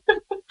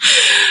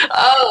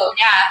oh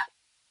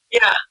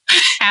yeah.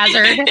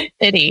 Hazard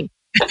City.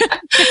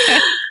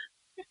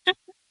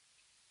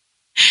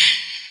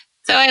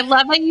 So I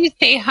love that you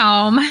stay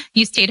home.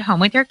 You stayed home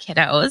with your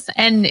kiddos,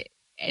 and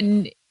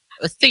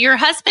so your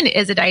husband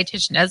is a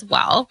dietitian as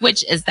well.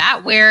 Which is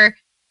that where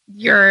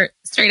your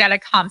Straight Outta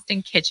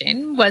Compton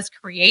kitchen was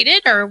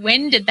created, or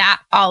when did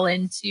that fall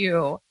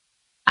into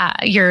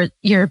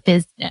your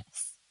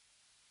business?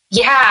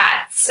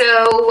 Yeah.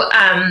 So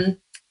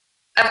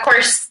of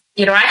course,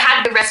 I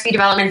had the recipe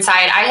development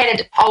side. I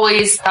had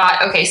always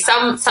thought, okay,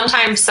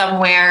 sometime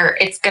somewhere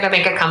it's going to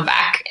make a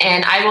comeback,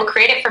 and I will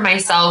create it for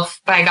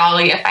myself, by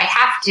golly, if I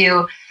have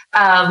to,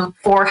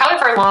 for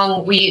however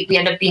long we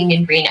end up being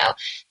in Reno.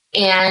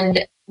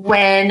 And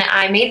when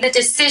I made the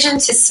decision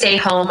to stay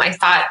home, I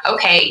thought,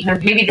 okay,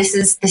 maybe this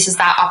is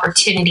that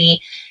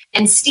opportunity.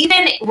 And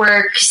Stephen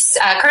works,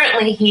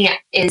 currently he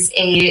is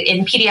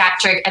in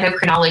pediatric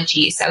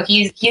endocrinology. So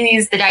he's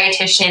the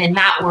dietitian in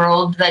that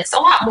world that's a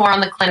lot more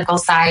on the clinical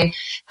side.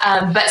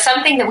 But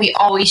something that we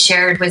always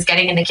shared was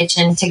getting in the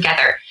kitchen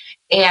together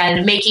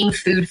and making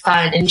food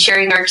fun and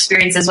sharing our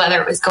experiences, whether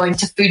it was going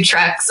to food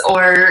trucks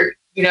or,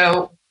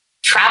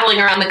 traveling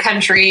around the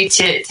country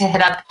to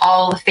hit up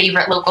all the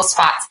favorite local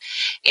spots.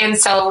 And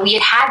so we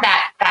had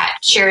that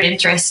shared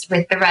interest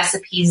with the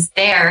recipes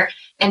there.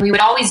 And we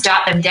would always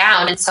jot them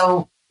down. And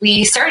so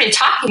we started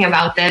talking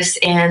about this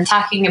and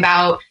talking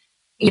about,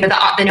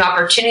 the new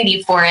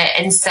opportunity for it.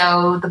 And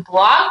so the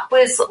blog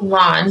was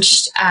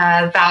launched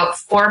about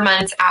 4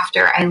 months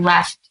after I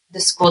left the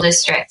school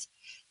district.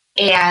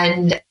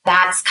 And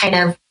that's kind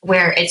of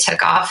where it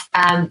took off.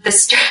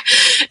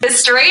 The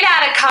Straight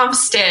Outta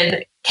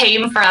Compton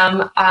came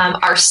from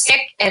our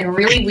sick and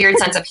really weird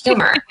sense of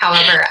humor.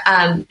 However,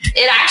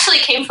 it actually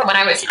came from when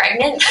I was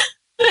pregnant.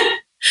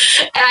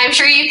 And I'm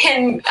sure you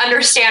can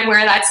understand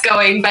where that's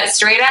going, but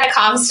Straight Outta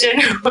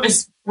Compton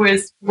was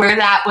where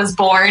that was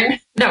born.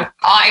 No,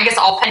 I guess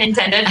all pun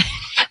intended.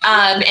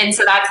 And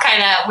so that's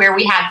kind of where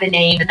we had the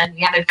name. And then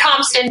we added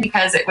Compton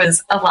because it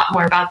was a lot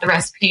more about the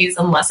recipes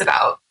and less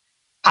about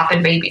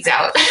popping babies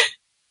out.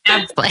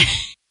 Absolutely.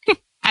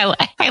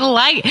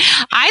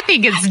 I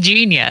think it's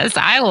genius.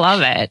 I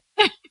love it.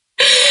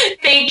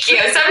 Thank you.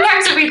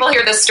 Sometimes when people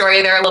hear the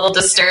story, they're a little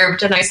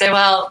disturbed, and I say,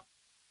 well,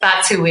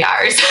 that's who we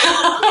are.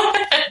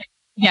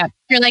 Yeah.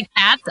 You're like,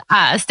 that's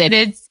us. And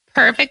it's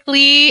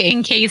perfectly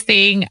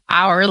encasing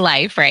our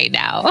life right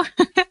now.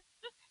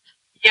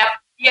 Yep.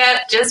 Yeah.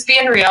 Just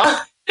being real.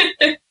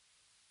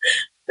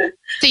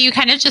 So you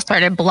kind of just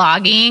started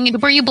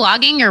blogging. Were you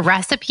blogging your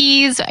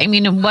recipes? I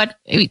mean,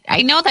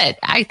 I know that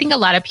I think a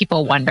lot of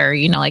people wonder,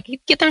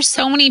 there's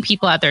so many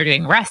people out there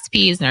doing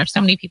recipes and there's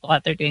so many people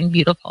out there doing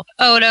beautiful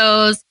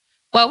photos.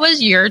 What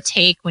was your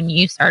take when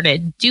you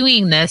started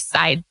doing this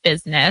side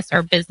business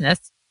or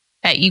business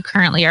that you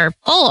currently are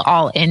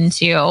all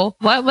into?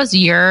 What was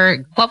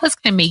going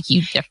to make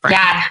you different?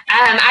 Yeah.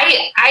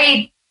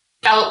 I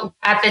felt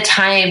at the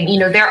time,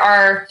 there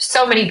are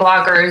so many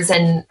bloggers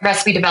and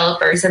recipe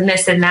developers and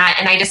this and that.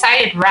 And I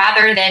decided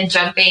rather than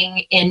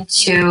jumping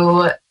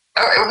into,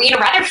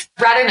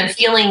 rather than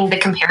feeling the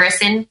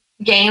comparison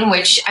game,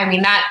 which I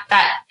mean,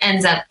 that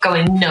ends up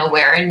going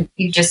nowhere and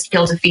you just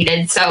feel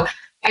defeated. So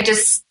I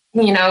just,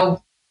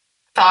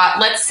 thought,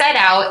 let's set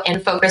out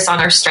and focus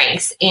on our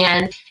strengths.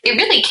 And it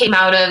really came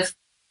out of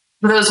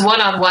those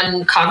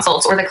one-on-one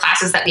consults or the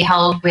classes that we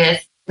held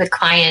with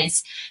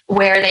clients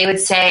where they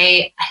would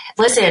say,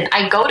 listen,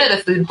 I go to the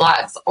food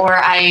blogs or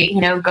I,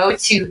 go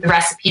to the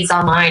recipes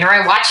online or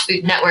I watch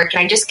Food Network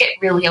and I just get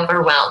really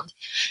overwhelmed.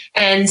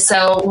 And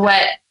so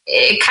what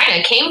it kind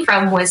of came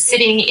from was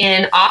sitting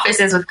in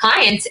offices with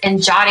clients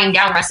and jotting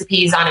down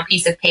recipes on a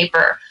piece of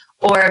paper,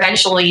 or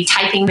eventually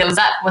typing those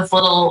up with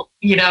little,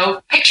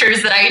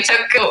 pictures that I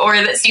took or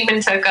that Stephen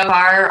took of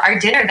our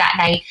dinner that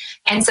night.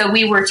 And so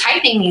we were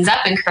typing these up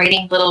and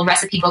creating little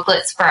recipe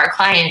booklets for our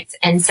clients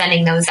and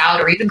sending those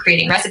out, or even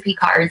creating recipe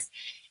cards.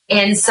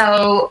 And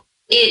so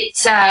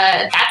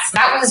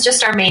that was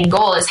just our main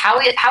goal, is how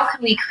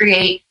can we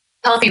create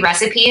healthy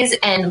recipes?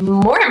 And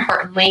more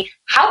importantly,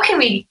 how can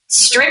we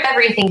strip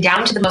everything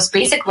down to the most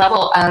basic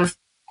level of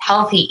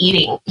healthy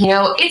eating?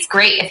 It's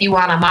great if you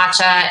want a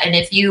matcha and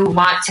if you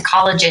want to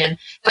collagen,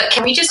 but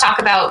can we just talk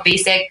about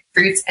basic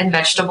fruits and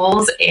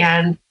vegetables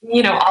and,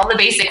 all the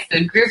basic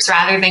food groups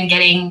rather than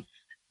getting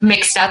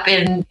mixed up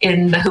in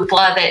the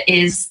hoopla that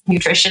is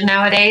nutrition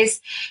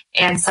nowadays?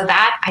 And so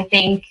that I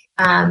think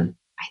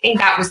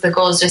that was the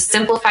goal, is just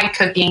simplified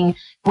cooking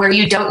where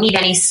you don't need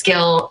any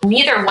skill.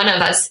 Neither one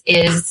of us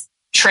is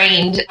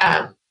trained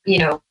as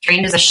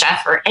a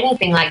chef or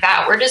anything like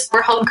that.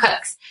 We're home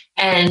cooks.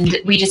 And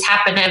we just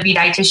happen to be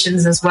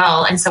dietitians as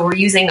well. And so we're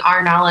using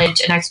our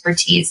knowledge and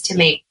expertise to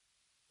make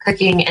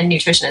cooking and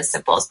nutrition as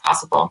simple as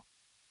possible.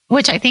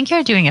 Which I think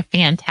you're doing a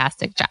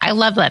fantastic job. I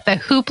love that. The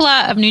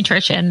hoopla of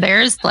nutrition.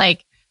 There's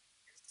like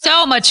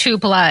so much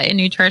hoopla in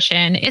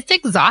nutrition. It's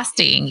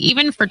exhausting.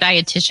 Even for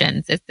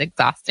dietitians, it's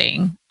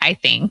exhausting, I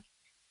think.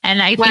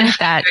 And I think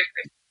that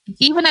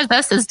even as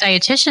us as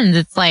dietitians,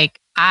 it's like,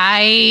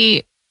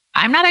 I'm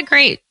not a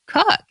great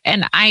cook,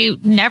 and I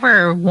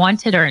never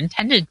wanted or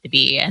intended to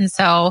be. And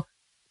so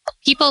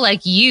people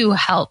like you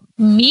help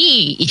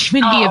me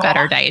even be a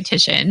better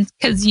dietitian,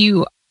 because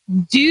you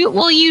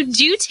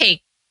do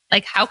take,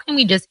 like, how can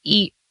we just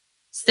eat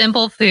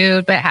simple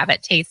food but have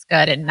it taste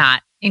good and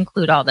not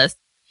include all this?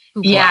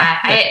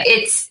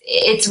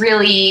 It's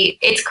really,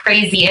 it's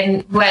crazy.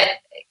 And what,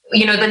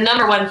 the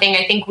number one thing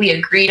I think we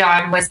agreed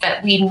on was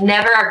that we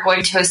never are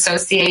going to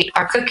associate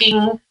our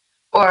cooking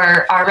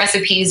or our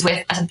recipes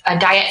with a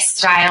diet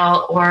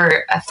style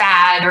or a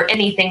fad or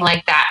anything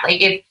like that.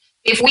 Like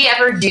if we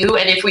ever do,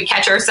 and if we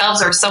catch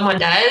ourselves or someone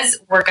does,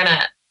 we're going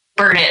to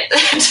burn it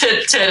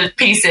to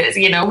pieces.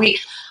 We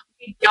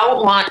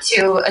don't want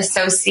to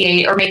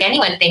associate or make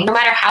anyone think, no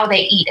matter how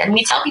they eat. And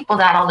we tell people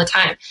that all the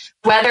time,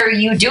 whether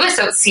you do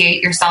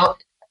associate yourself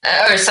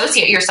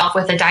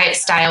with a diet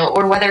style,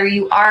 or whether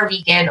you are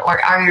vegan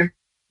or are,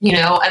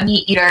 a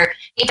meat eater,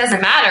 it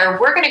doesn't matter.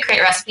 We're going to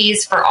create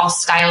recipes for all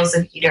styles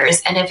of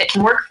eaters. And if it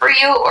can work for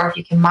you, or if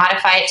you can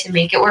modify it to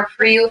make it work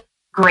for you,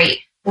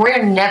 great.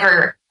 We're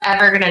never,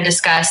 ever going to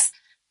discuss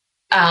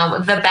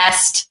the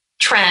best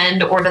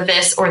trend or the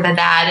this or the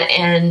that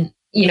and,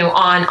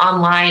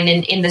 online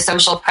and in the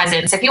social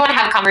presence. If you want to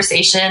have a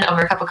conversation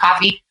over a cup of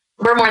coffee,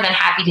 we're more than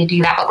happy to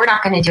do that, but we're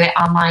not going to do it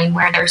online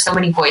where there are so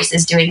many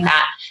voices doing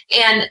that.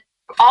 And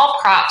all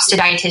props to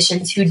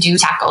dietitians who do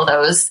tackle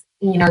those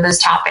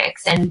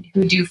topics and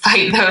who do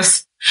fight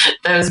those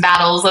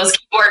battles, those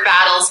keyboard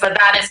battles. But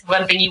that is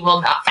one thing you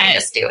will not find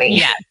us doing.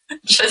 Yeah.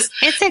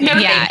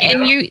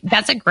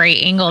 That's a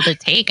great angle to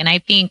take. And I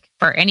think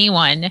for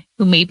anyone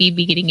who may be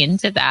getting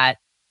into that,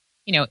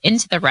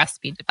 into the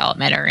recipe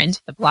development or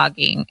into the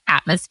blogging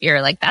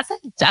atmosphere, like that's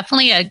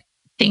definitely a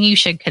thing you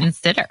should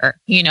consider.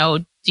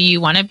 Do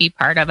you want to be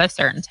part of a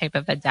certain type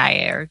of a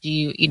diet, or do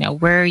you,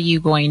 where are you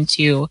going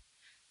to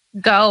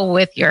go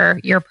with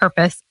your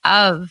purpose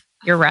of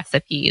your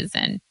recipes?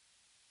 And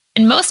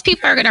most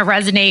people are going to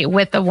resonate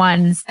with the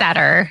ones that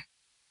are,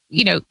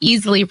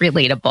 easily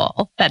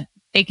relatable, that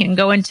they can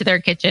go into their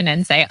kitchen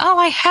and say, oh,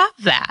 I have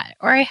that.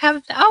 Or I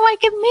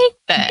can make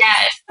this.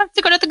 Yes. I have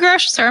to go to the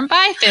grocery store and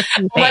buy 50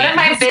 things. One of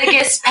my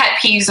biggest pet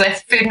peeves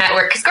with Food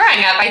Network, because growing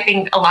up, I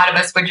think a lot of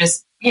us would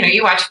just,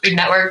 you watch Food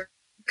Network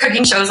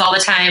cooking shows all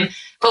the time.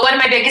 But one of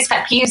my biggest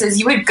pet peeves is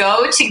you would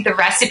go to the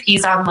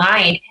recipes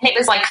online and it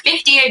was like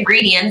 50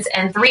 ingredients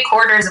and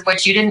 3/4 of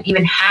which you didn't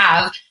even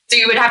have. So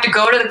you would have to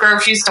go to the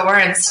grocery store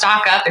and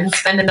stock up and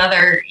spend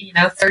another,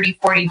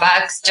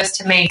 $30-$40 just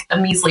to make a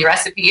measly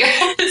recipe.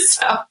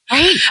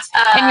 Right.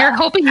 And you're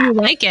hoping you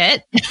like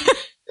it.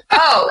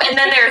 Oh, and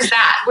then there's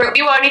that.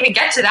 We won't even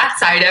get to that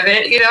side of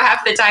it.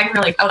 Half the time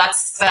we're like, oh,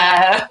 that's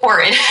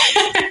horrid.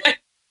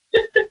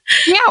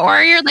 Yeah,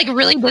 or you're like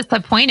really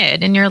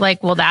disappointed and you're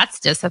like, well,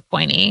 that's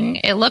disappointing.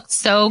 It looked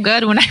so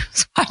good when I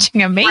was watching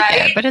him make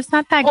it, but it's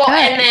not that good.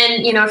 And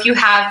then, if you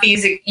have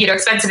these,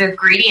 expensive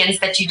ingredients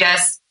that you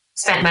just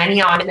spent money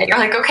on, and then you're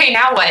like, okay,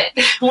 now what?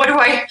 What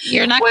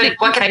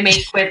can I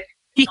make with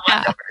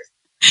leftovers?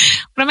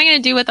 What am I going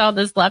to do with all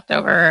this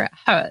leftover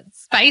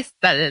spice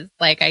that is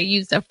like I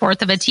used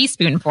 1/4 of a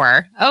teaspoon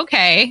for?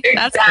 Okay,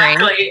 that's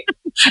great.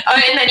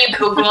 And then you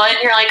Google it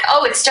and you're like,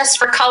 oh, it's just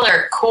for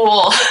color.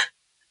 Cool.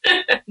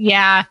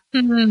 Yeah.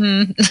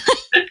 Mm-hmm.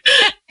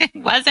 It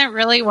wasn't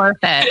really worth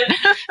it.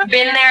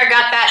 Been there,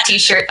 got that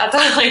t-shirt. That's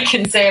all I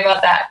can say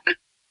about that.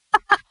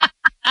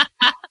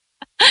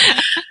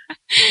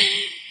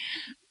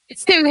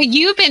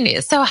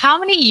 So how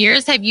many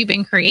years have you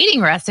been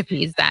creating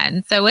recipes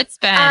then? So it's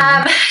been,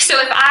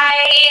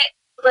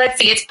 let's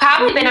see, it's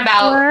probably been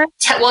about,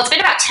 it's been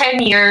about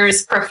 10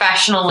 years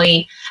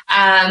professionally.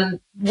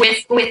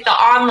 With the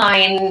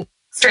online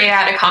Straight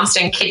Outta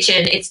Compton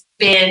Kitchen, it's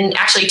been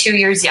actually 2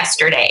 years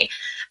yesterday.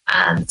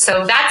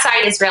 So that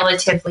side is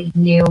relatively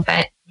new,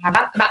 but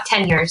about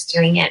 10 years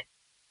doing it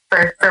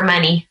for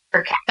money,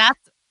 for cash. That's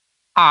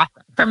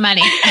awesome. For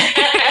money.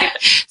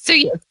 So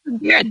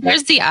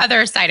there's the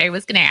other side I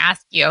was going to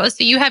ask you.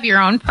 So you have your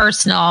own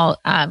personal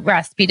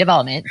recipe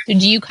development. So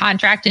do you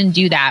contract and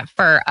do that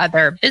for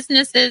other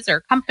businesses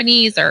or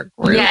companies or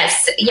groups?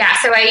 Yes. Yeah.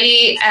 So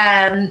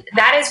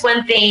that is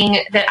one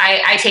thing that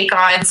I take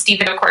on.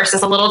 Stephen, of course,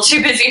 is a little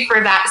too busy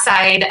for that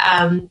side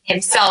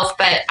himself,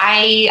 but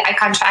I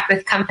contract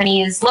with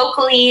companies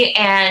locally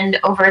and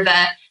over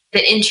the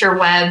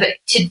interweb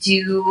to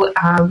do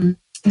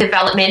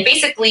development.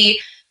 Basically,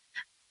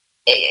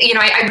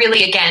 I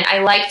really, again, I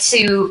like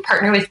to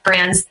partner with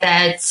brands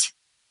that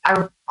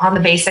are on the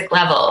basic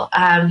level,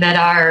 that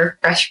are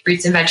fresh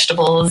fruits and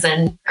vegetables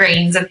and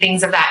grains and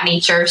things of that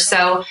nature.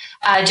 So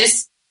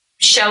just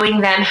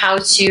showing them how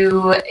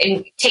to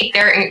take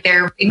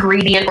their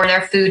ingredient or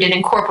their food and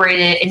incorporate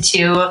it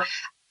into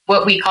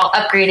what we call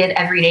upgraded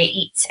everyday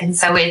eats. And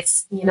so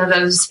it's,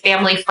 those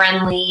family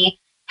friendly,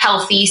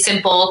 healthy,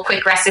 simple,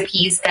 quick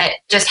recipes that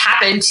just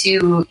happen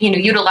to,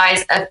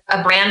 utilize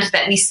a brand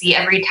that we see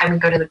every time we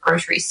go to the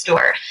grocery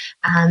store.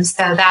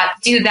 So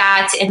do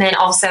that. And then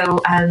also,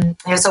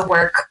 there's a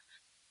work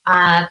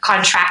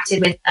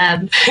contracted with,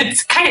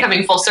 it's kind of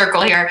coming full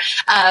circle here,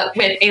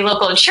 with a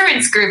local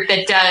insurance group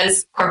that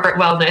does corporate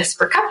wellness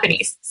for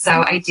companies.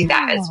 So I do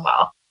that as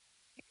well.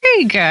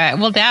 Very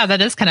good. Well, yeah,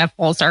 that is kind of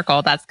full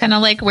circle. That's kind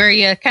of like where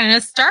you kind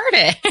of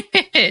started.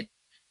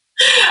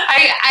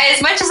 I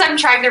as much as I'm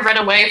trying to run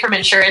away from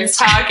insurance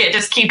talk, it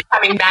just keeps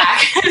coming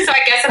back. So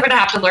I guess I'm going to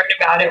have to learn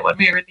about it one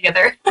way or the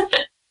other.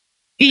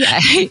 Yeah.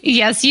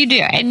 Yes, you do.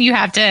 And you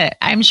have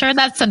to, I'm sure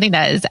that's something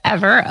that is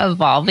ever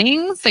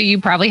evolving. So you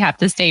probably have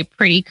to stay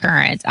pretty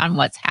current on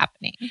what's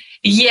happening.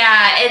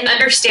 Yeah. And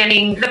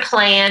understanding the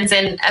plans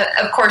and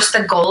of course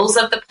the goals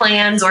of the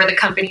plans or the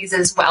companies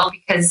as well,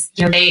 because,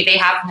 they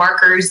have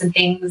markers and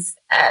things,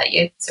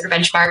 sort of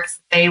benchmarks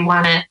they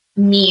want to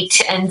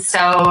meet. And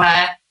so,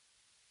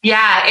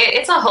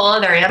 it's a whole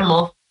other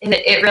animal.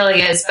 It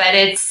really is, but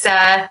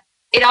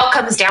it all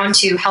comes down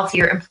to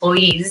healthier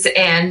employees,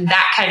 and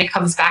that kind of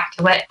comes back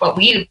to what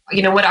we,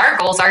 what our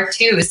goals are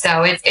too.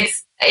 So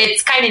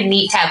it's kind of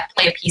neat to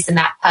play a piece in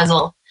that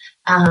puzzle,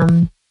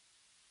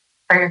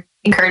 for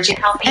encouraging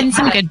healthy and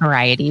some good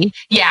variety.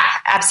 Yeah,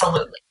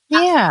 absolutely.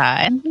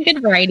 Yeah, and some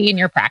good variety in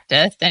your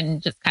practice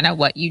and just kind of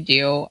what you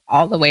do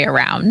all the way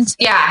around.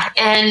 Yeah,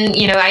 and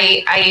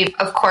I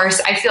of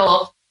course I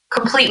feel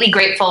completely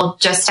grateful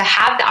just to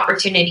have the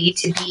opportunity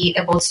to be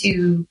able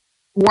to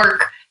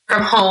work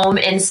from home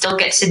and still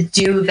get to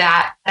do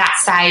that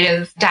side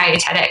of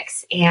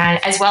dietetics,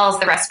 and as well as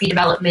the recipe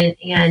development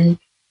and,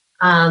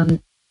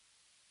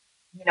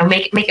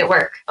 make it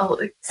work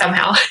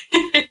somehow.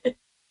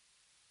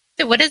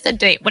 So what does the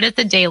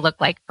day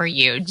look like for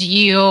you?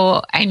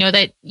 I know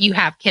that you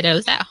have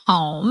kiddos at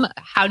home.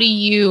 How do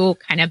you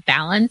kind of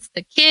balance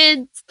the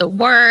kids, the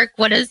work?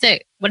 What does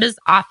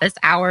office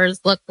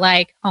hours look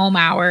like? Home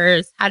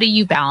hours? How do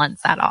you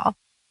balance that all?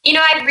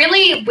 I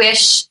really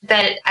wish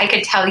that I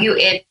could tell you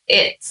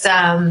it's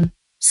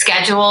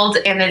scheduled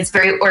and it's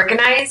very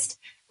organized,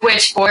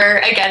 which for,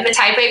 again, the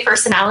type A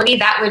personality,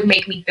 that would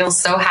make me feel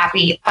so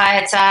happy.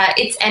 But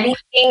it's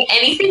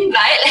anything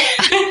but.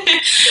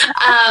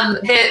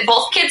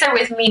 Both kids are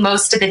with me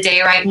most of the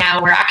day right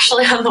now. We're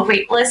actually on the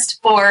wait list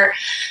for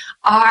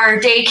our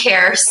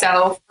daycare.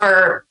 So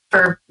for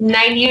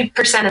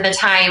 90% of the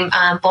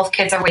time, both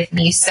kids are with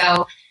me.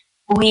 So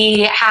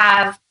we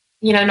have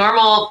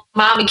normal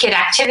mom and kid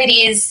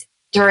activities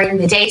during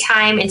the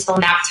daytime until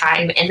nap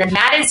time. And then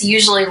that is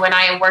usually when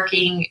I am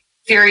working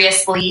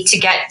furiously to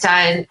get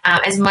done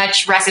as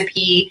much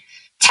recipe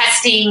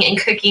testing and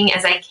cooking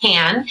as I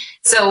can.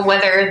 So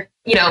whether,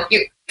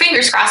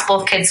 fingers crossed,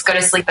 both kids go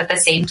to sleep at the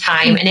same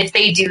time. And if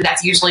they do,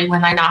 that's usually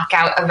when I knock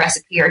out a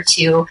recipe or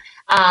two.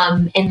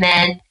 And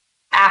then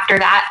after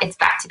that, it's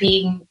back to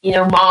being,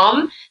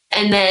 mom.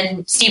 And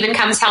then Stephen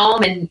comes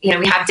home and,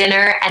 we have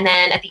dinner. And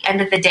then at the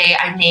end of the day,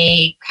 I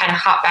may kind of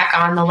hop back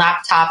on the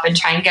laptop and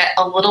try and get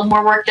a little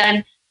more work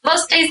done.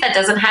 Most days that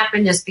doesn't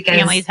happen just because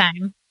family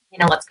time.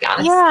 Let's be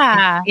honest.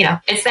 Yeah.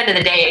 It's the end of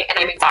the day and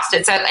I'm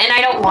exhausted. So, and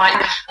I don't want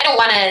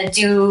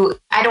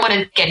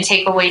to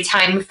take away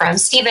time from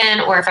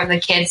Stephen or from the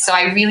kids. So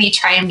I really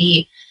try and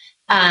be,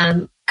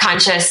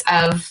 conscious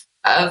of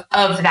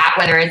that,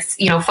 whether it's,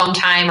 phone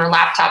time or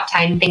laptop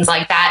time, things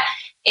like that.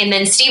 And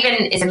then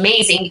Stephen is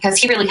amazing because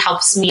he really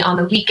helps me on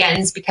the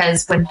weekends,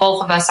 because when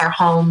both of us are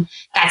home,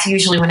 that's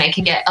usually when I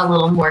can get a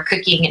little more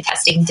cooking and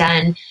testing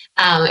done.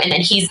 And then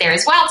he's there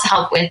as well to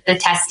help with the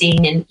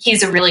testing. And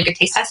he's a really good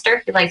taste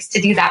tester. He likes to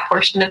do that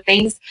portion of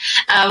things,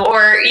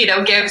 or,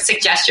 give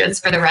suggestions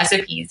for the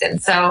recipes. And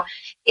so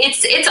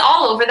it's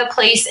all over the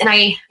place. And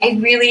I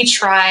really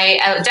try,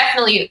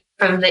 definitely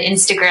from the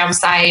Instagram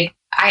side,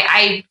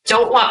 I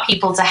don't want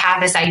people to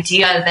have this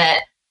idea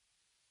that,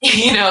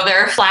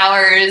 there are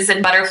flowers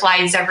and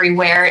butterflies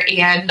everywhere.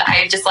 And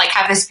I just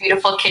have this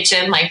beautiful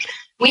kitchen.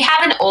 We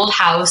have an old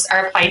house.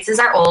 Our appliances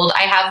are old.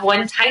 I have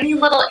one tiny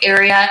little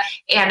area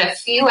and a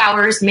few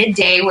hours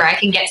midday where I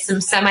can get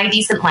some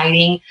semi-decent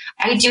lighting.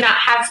 I do not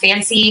have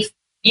fancy,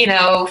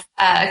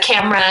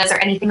 cameras or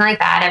anything like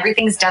that.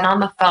 Everything's done on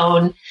the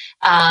phone.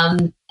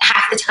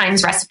 Half the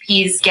times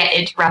recipes get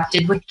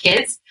interrupted with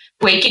kids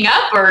waking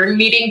up or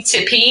needing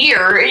to pee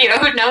or,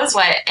 who knows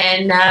what.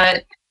 And,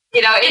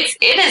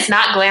 it is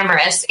not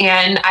glamorous,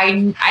 and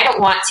I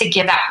don't want to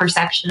give that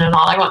perception at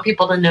all. I want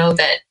people to know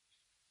that,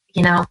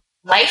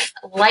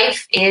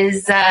 life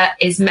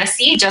is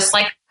messy, just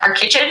like our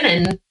kitchen,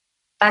 and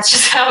that's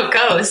just how it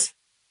goes.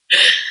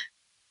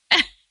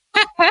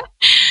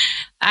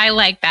 I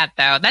like that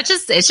though.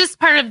 It's just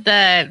part of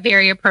the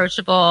very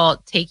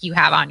approachable take you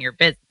have on your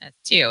business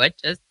too. It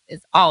just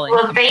is all in.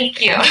 Well,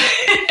 thank you.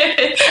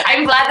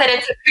 I'm glad that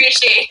it's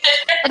appreciated.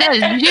 It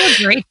is. You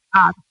do a great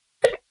job.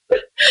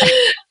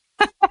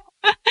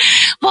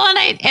 Well,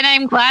 and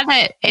I'm glad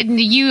that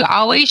you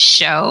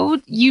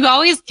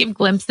always give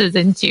glimpses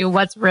into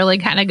what's really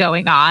kind of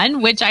going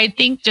on, which I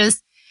think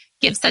just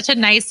gives such a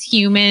nice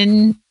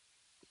human,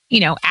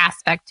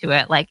 aspect to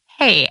it. Like,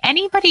 hey,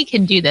 anybody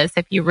can do this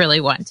if you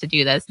really want to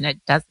do this, and it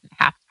doesn't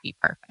have to be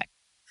perfect.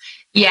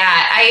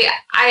 Yeah,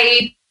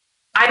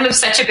 I'm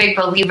such a big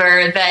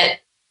believer that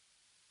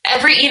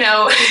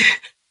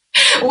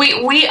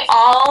we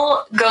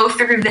all go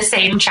through the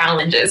same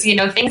challenges.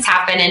 Things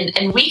happen,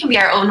 and we can be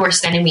our own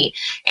worst enemy.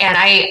 And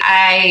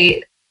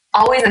I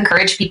always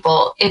encourage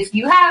people, if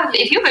you have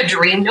a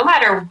dream, no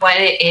matter what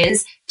it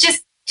is,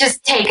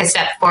 just take a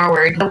step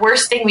forward. The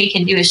worst thing we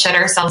can do is shut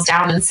ourselves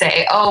down and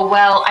say, oh,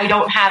 well, I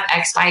don't have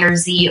X, Y, or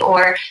Z,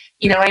 or,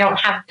 I don't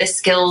have the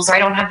skills, or I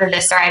don't have the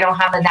this, or I don't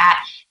have the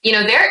that.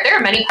 There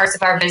are many parts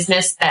of our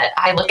business that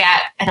I look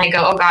at and I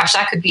go, oh gosh,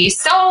 that could be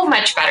so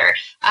much better.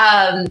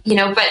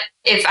 But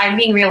if I'm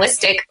being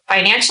realistic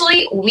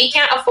financially, we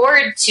can't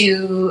afford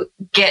to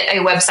get a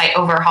website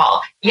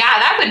overhaul. Yeah,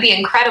 that would be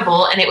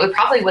incredible. And it would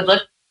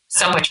look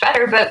so much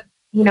better, but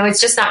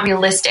it's just not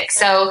realistic.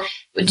 So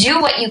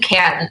do what you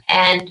can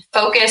and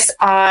focus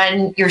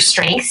on your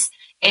strengths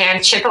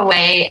and chip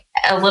away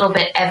a little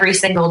bit every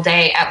single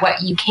day at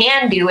what you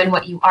can do and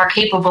what you are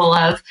capable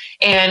of.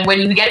 And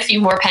when you get a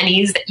few more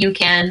pennies that you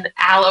can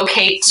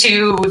allocate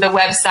to the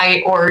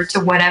website or to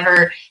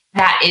whatever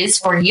that is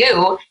for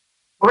you,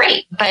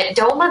 great. But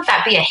don't let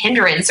that be a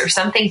hindrance or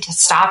something to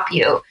stop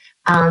you.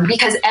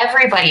 Because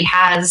everybody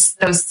has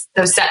those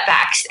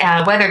setbacks,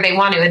 whether they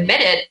want to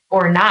admit it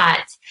or not.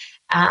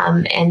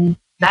 And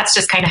that's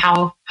just kind of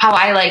how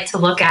I like to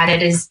look at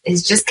it is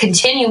just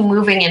continue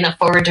moving in the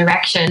forward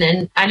direction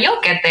and you'll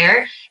get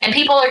there, and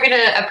people are going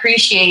to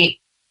appreciate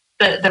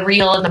the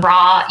real and the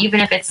raw,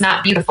 even if it's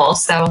not beautiful.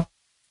 So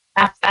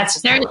that's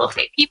just a little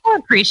thing. People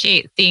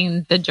appreciate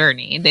seeing the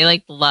journey.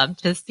 They love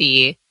to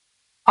see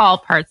all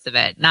parts of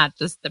it, not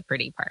just the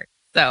pretty part.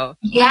 So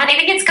yeah, and I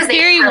think it's because they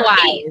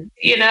relate,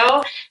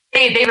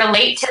 they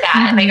relate to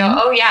that, and they go,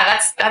 oh yeah,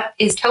 that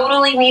is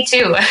totally me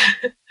too.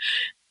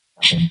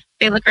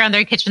 They look around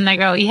their kitchen, they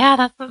go, yeah,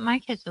 that's what my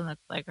kitchen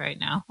looks like right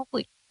now.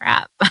 Holy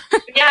crap.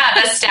 Yeah,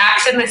 the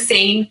stacks in the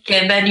sink,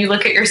 and then you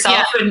look at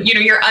yourself and,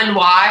 you're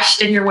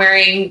unwashed and you're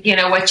wearing,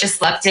 what you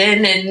slept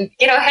in, and,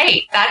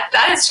 hey,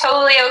 that is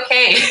totally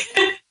okay.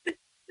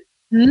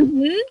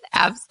 Mm-hmm,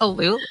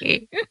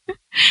 absolutely.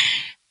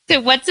 So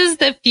what does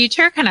the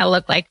future kind of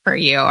look like for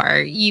you?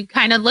 Are you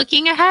kind of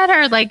looking ahead,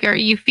 or are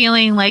you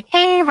feeling like,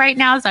 hey, right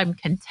now I'm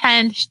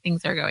content,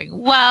 things are going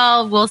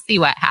well, we'll see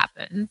what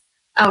happens?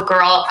 Oh,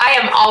 girl, I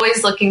am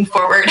always looking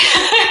forward.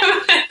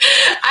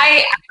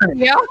 I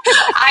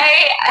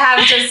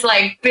have just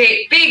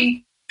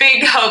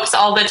big hopes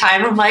all the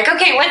time. I'm like,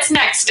 okay, what's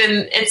next?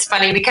 And it's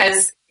funny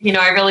because,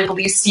 I really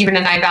believe Steven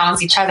and I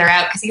balance each other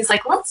out, because he's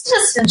like, let's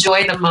just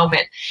enjoy the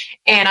moment.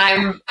 And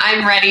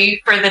I'm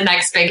ready for the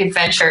next big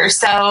adventure.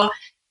 So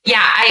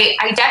yeah,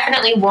 I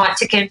definitely want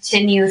to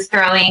continue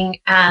throwing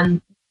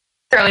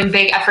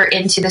big effort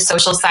into the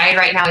social side.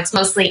 Right now, it's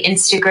mostly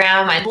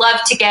Instagram. I'd love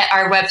to get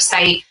our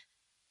website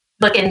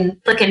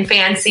looking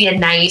fancy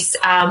and nice.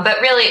 But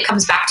really it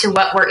comes back to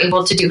what we're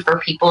able to do for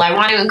people. I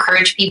want to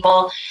encourage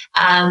people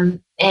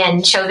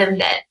and show them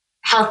that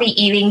healthy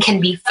eating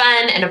can be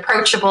fun and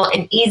approachable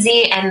and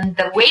easy. And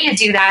the way to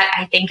do that,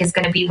 I think, is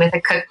going to be with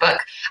a cookbook.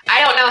 I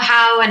don't know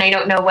how, and I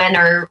don't know when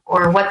or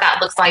what that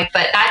looks like,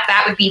 but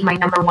that would be my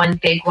number one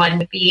big one,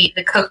 would be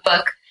the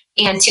cookbook,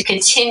 and to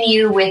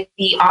continue with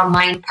the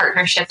online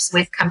partnerships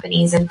with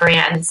companies and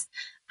brands.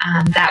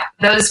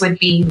 Those would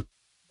be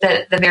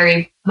the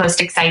very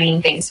most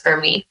exciting things for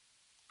me.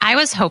 I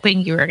was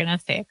hoping you were going to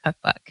say a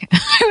cookbook.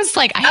 I was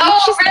like,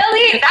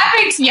 really? That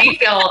makes me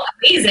feel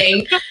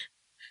amazing.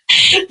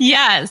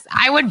 Yes,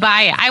 I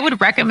would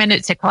recommend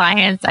it to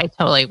clients. I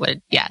totally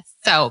would. Yes.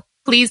 So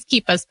please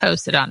keep us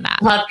posted on that.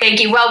 Well,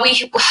 thank you. Well,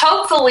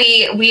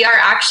 we are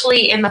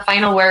actually in the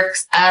final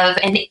works of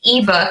an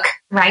ebook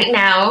right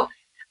now.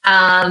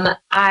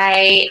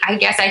 I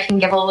guess I can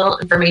give a little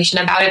information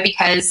about it,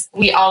 because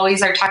we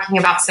always are talking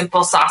about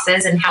simple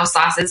sauces and how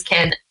sauces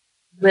can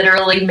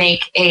literally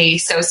make a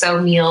so-so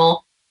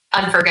meal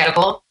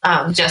unforgettable,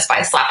 just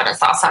by slapping a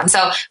sauce on.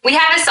 So we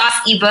have a sauce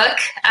ebook,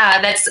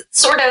 that's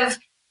sort of,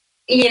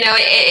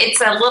 it's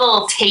a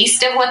little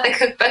taste of what the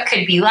cookbook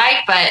could be like,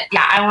 but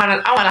yeah, I want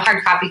a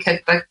hard copy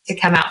cookbook to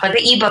come out, but the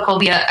ebook will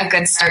be a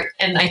good start.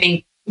 And I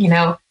think,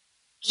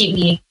 keep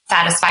me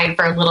satisfied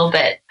for a little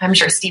bit. I'm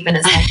sure Steven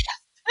is like,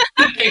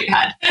 thank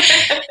God.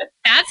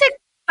 That's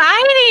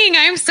exciting.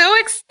 I'm so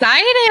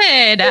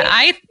excited.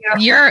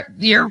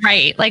 You're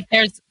right.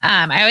 There's,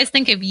 I always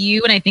think of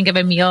you when I think of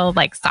a meal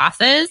like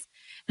sauces.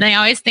 And I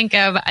always think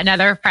of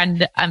another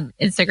friend,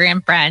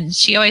 Instagram friend.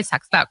 She always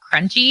talks about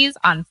crunchies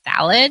on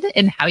salad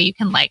and how you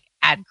can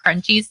add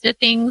crunchies to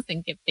things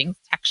and give things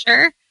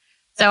texture.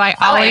 So I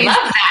always love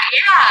that.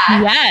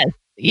 Yeah. Yes.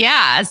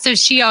 Yeah. So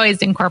she always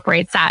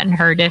incorporates that in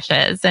her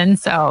dishes. And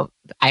so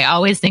I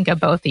always think of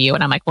both of you,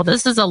 and I'm like, well,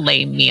 this is a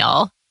lame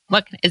meal.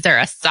 Is there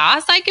a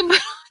sauce I can put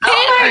on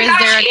Oh or my is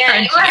there gosh, a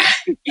Ann, crunch?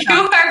 you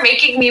are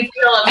making me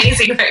feel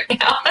amazing right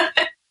now.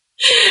 Thank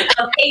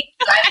you.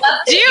 I love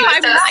that you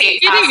I'm not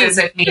associate kidding. sauces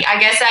with me. I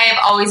guess I have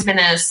always been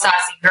a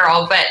saucy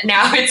girl, but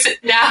now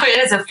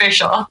it is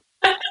official.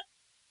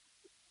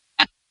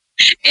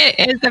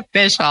 It is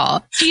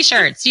official.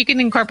 T-shirts. You can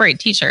incorporate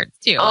T-shirts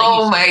too.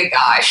 Oh my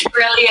gosh,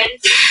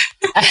 brilliant.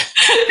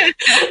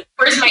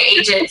 Where's my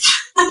agent?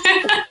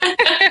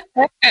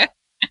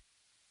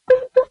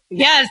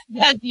 Yes,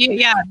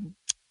 yeah.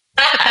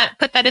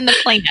 Put that in the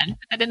plan.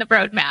 Put that in the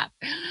roadmap.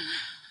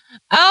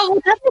 Oh,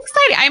 well, that's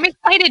exciting. I'm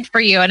excited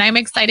for you, and I'm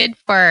excited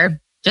for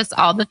just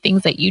all the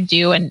things that you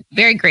do, and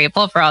very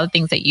grateful for all the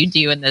things that you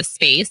do in this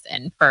space,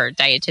 and for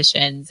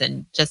dietitians,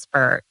 and just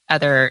for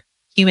other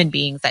human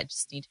beings that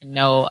just need to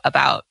know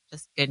about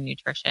just good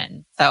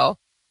nutrition. So,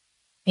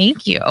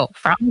 thank you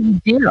for all you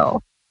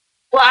do.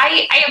 Well,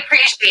 I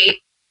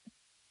appreciate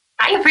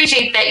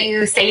that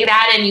you say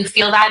that and you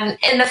feel that,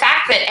 and the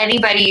fact that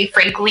anybody,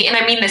 frankly, and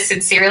I mean this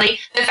sincerely,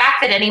 the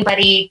fact that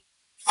anybody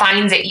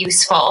finds it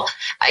useful.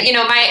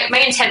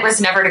 My intent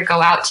was never to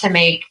go out to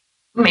make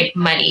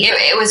money.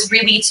 It was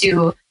really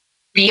to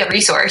be a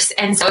resource.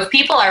 And so if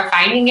people are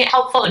finding it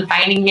helpful and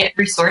finding it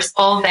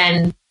resourceful,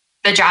 then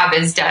the job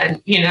is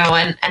done,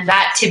 and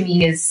that to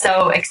me is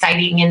so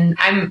exciting. And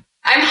I'm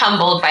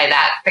humbled by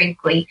that,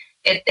 frankly.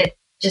 It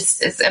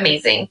just is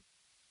amazing.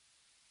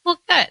 Well,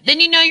 good. Then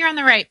you're on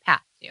the right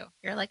path too.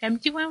 You're like,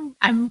 I'm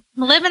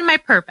living my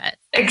purpose.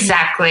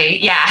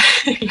 Exactly. Yeah.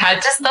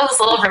 Yeah. Just those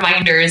little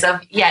reminders of,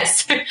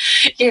 yes,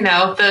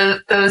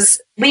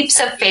 those leaps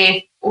of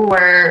faith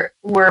were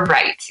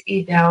right,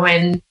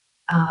 and,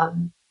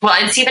 and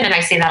Stephen and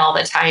I say that all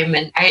the time.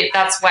 And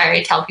that's why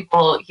I tell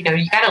people, you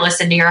got to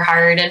listen to your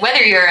heart, and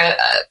whether you're a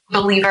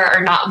believer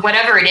or not,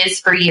 whatever it is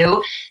for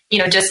you,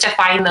 just to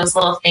find those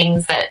little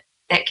things that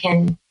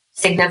can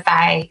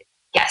signify,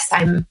 yes,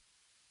 I'm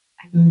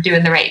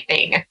doing the right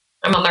thing.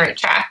 I'm on the right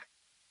track.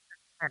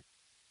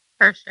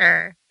 For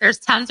sure. There's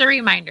tons of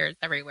reminders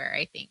everywhere,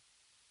 I think,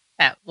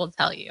 that will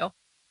tell you.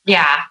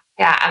 Yeah,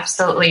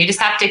 absolutely. You just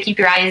have to keep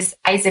your eyes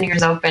and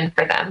ears open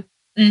for them.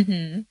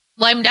 Mm-hmm.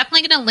 Well, I'm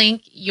definitely going to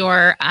link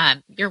your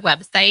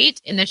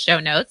website in the show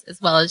notes, as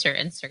well as your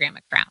Instagram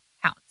account.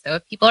 So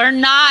if people are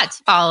not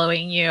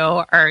following you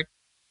or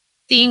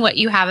seeing what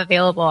you have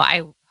available,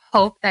 I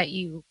hope that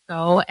you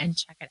go and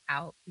check it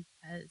out,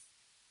 because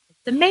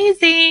it's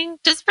amazing.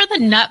 Just for the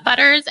nut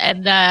butters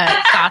and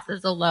the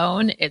sauces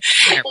alone,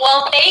 it's wonderful.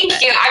 Well,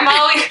 thank you.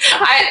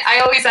 I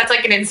always that's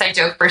like an inside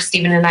joke for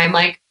Stephen and I. I'm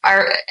like,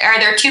 are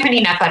there too many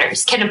nut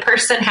butters? Can a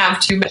person have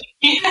too many?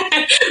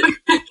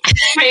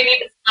 Maybe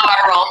it's not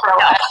our role for a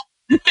while.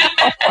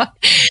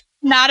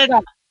 Not at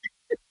all.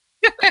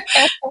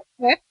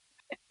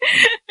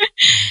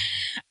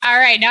 All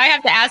right, now I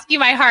have to ask you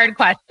my hard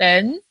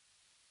questions.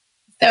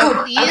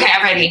 So okay,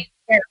 I'm ready.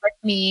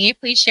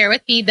 Please share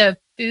with me the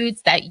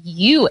foods that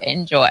you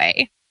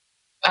enjoy.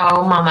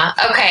 Oh, mama.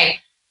 Okay.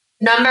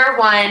 Number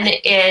one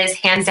is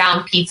hands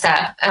down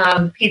pizza.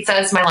 Pizza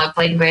is my love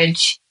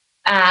language.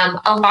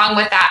 Along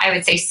with that, I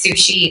would say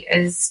sushi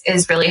is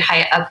really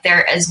high up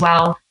there as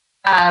well.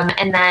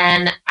 And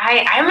then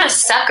I'm a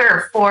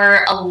sucker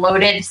for a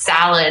loaded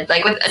salad,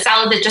 like with a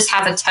salad that just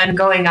has a ton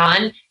going on.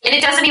 And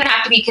it doesn't even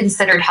have to be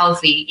considered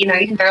healthy. You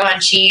can throw on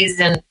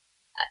cheese and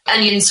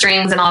onion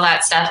strings and all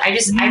that stuff. I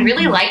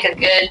really like a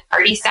good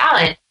hearty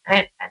salad.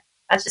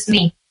 That's just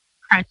me.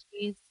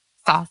 Crunchies,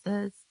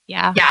 sauces.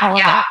 Yeah.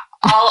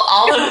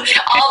 All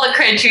the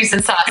crunchies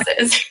and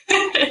sauces.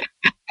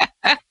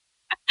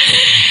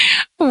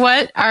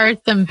 What are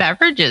some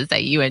beverages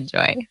that you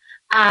enjoy?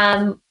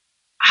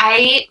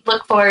 I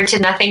look forward to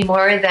nothing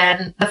more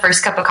than the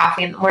first cup of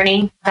coffee in the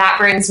morning. That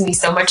brings me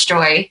so much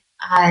joy.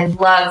 I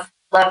love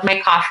my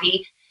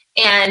coffee.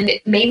 And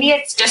maybe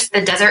it's just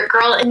the desert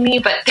girl in me,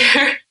 but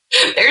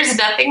there's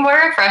nothing more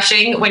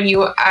refreshing when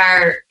you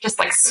are just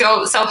like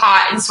so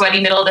hot and sweaty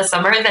middle of the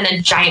summer than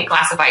a giant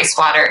glass of ice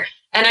water.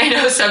 And I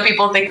know some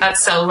people think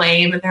that's so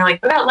lame and they're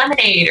like, what about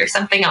lemonade or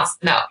something else?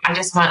 No, I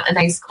just want a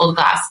nice cold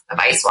glass of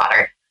ice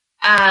water.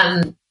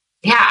 I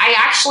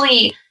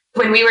actually,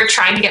 when we were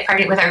trying to get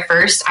pregnant with our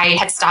first, I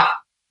had stopped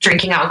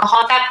drinking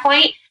alcohol at that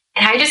point,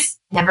 and I just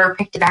never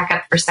picked it back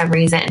up for some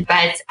reason.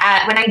 But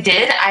when I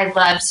did, I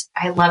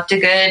loved a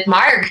good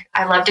marg.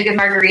 I loved a good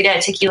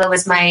margarita. Tequila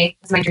was my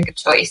drink of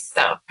choice.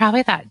 So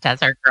probably that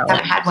desert girl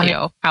I had one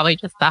too. Probably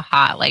just the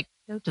hot, like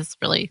it'll just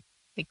really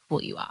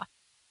cool you off.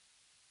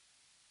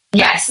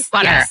 Yes,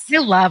 water. Yes. I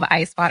love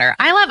ice water.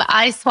 I love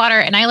ice water,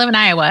 and I live in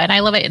Iowa, and I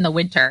love it in the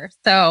winter,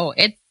 so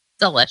it's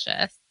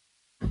delicious.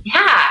 Yeah,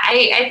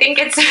 I think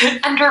it's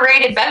an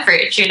underrated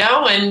beverage, and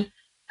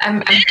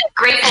I'm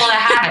grateful to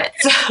have it.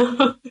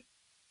 So.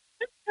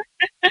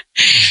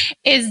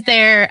 Is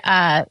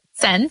there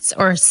scents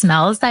or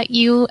smells that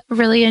you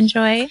really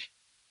enjoy?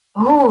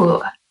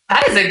 Oh,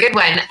 that is a good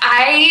one.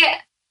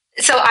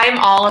 I'm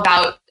all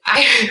about.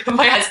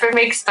 My husband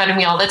makes fun of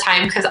me all the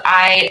time because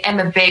I am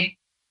a big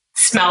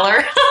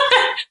smeller.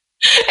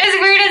 As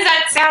weird as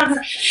that sounds,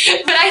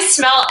 but I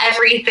smell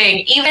everything,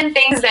 even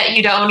things that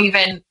you don't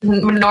even,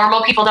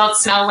 normal people don't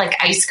smell, like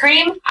ice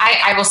cream.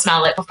 I will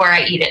smell it before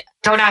I eat it.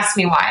 Don't ask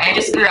me why. I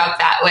just grew up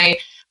that way.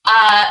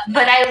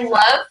 But I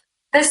love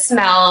the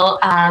smell.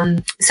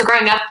 So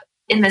growing up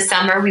in the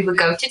summer, we would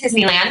go to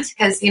Disneyland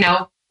because,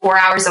 4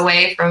 hours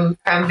away from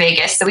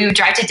Vegas. So we would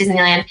drive to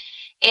Disneyland.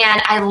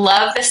 And I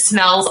love the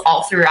smells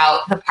all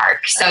throughout the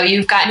park. So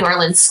you've got New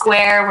Orleans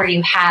Square where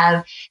you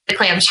have the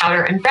clam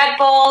chowder and bread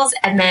bowls.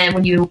 And then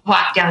when you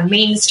walk down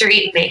Main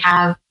Street, they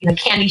have the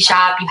candy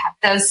shop. You have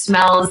those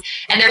smells.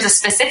 And there's a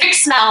specific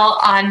smell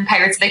on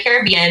Pirates of the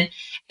Caribbean.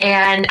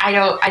 And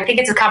I think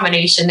it's a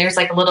combination. There's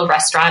like a little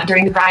restaurant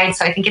during the ride.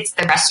 So I think it's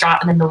the restaurant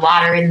and then the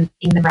water in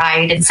the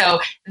ride. And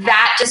so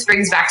that just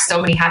brings back so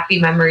many happy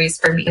memories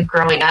for me of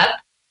growing up.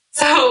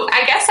 So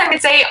I guess I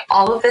would say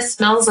all of the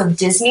smells of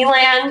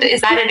Disneyland.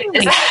 Is that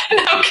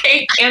an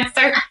okay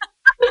answer?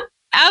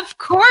 Of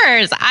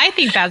course. I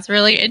think that's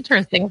really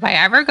interesting. If I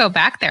ever go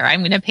back there,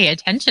 I'm going to pay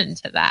attention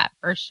to that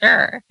for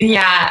sure.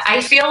 Yeah.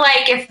 I feel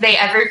like if they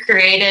ever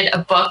created a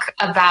book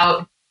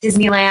about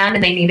Disneyland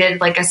and they needed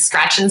like a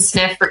scratch and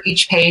sniff for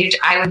each page,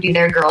 I would be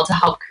their girl to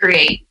help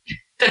create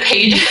the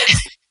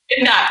pages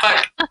in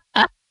that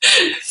book.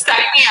 Sign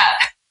me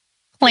up.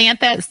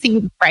 Plant that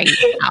seed right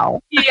now.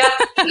 Yeah.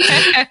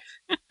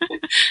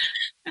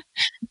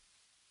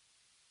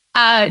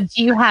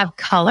 Do you have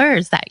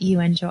colors that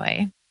you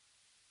enjoy?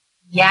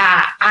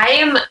 Yeah,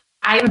 I'm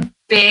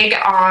big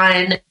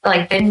on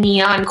like the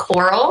neon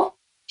coral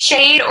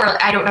shade, or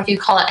I don't know if you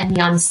call it a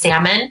neon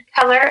salmon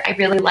color. I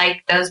really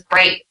like those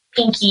bright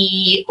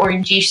pinky,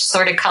 orangey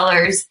sort of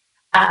colors,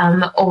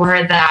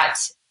 or that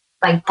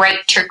like bright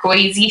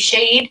turquoisey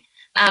shade.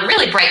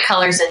 Really bright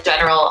colors in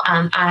general.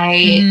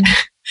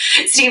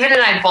 Stephen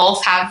and I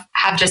both have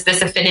just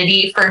this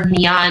affinity for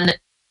neon,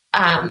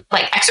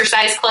 like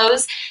exercise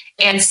clothes.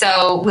 And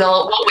so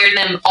we'll wear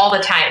them all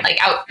the time, like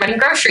out running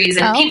groceries.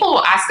 And people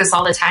will ask us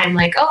all the time,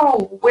 like,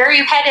 oh, where are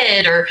you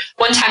headed? Or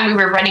one time we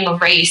were running a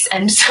race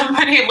and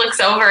somebody looks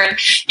over and,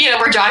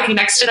 we're jogging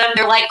next to them.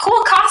 They're like,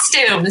 cool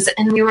costumes.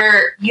 And we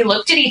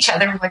looked at each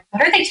other and we're like,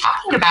 what are they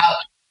talking about?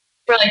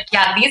 We're like,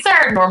 yeah, these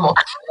are normal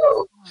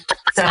clothes.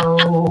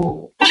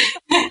 So...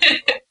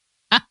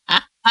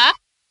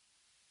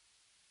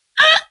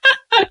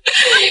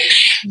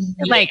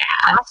 Like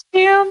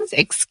costumes?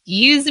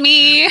 Excuse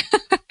me.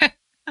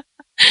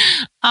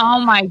 Oh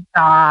my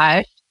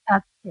gosh.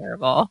 That's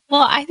terrible.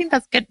 Well, I think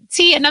that's good.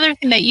 See, another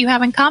thing that you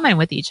have in common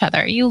with each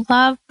other. You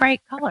love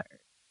bright colors.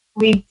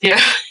 We do.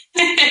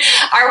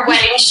 Our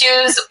wedding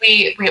shoes,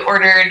 we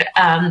ordered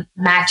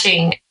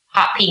matching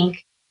hot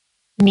pink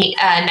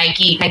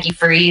Nike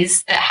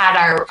Frees that had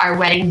our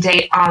wedding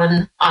date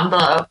on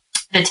the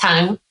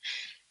tongue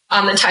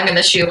of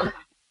the shoe.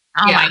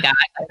 Oh my God.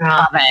 I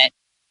love it.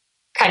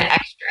 Kind of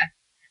extra.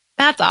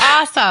 That's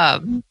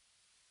awesome.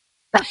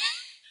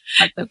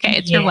 That's okay.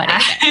 It's your wedding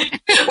day.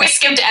 We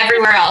skipped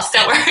everywhere else.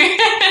 Don't worry.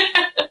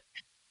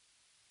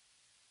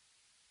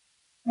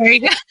 There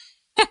you go.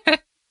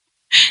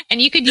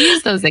 And you could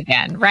use those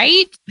again,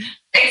 right?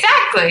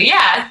 Exactly.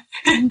 Yeah.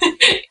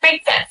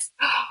 Makes sense.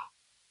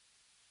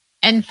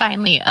 And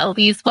finally,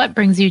 Elise, what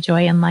brings you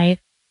joy in life?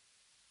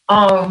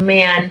 Oh,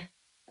 man.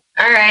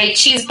 All right.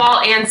 Cheese ball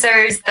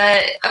answers.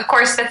 Of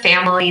course, the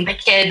family, the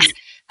kids.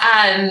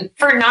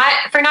 For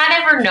not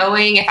ever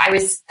knowing if I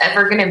was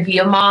ever going to be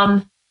a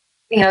mom,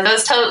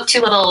 those two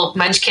little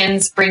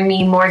munchkins bring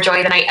me more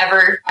joy than I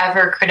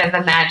ever could have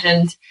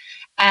imagined.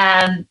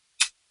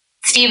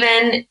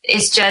 Stephen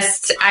is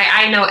just,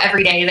 I know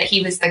every day that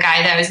he was the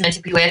guy that I was meant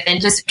to be with, and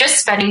just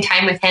spending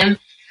time with him.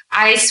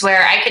 I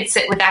swear I could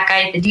sit with that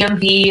guy at the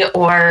DMV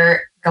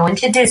or go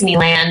into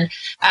Disneyland.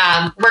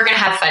 We're going to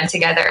have fun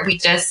together. We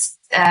just,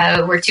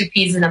 we're two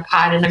peas in a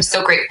pod, and I'm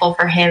so grateful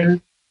for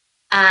him.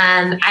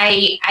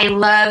 I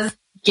love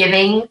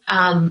giving,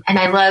 and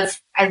I love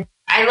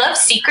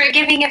secret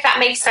giving, if that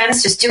makes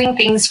sense. Just doing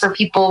things for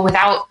people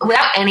without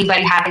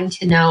anybody having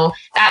to know.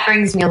 That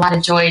brings me a lot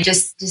of joy.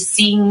 Just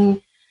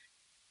seeing,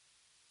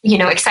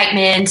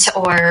 excitement,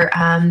 or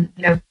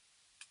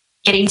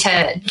getting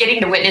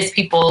to witness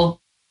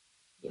people,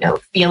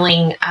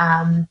 feeling.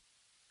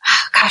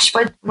 Gosh,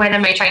 what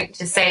am I trying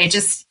to say?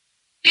 Just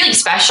feeling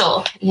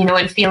special,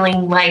 and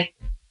feeling like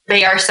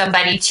they are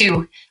somebody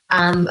too.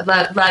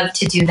 Love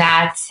to do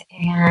that.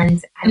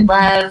 And I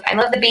love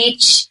the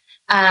beach,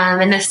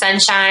 and the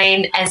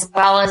sunshine, as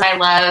well as I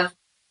love,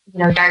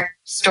 dark,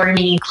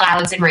 stormy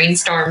clouds and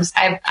rainstorms.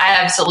 I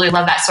absolutely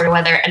love that sort of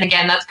weather. And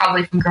again, that's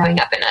probably from growing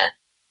up in a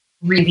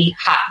really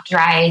hot,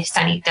 dry,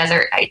 sunny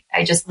desert.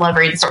 I just love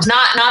rainstorms.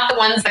 Not the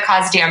ones that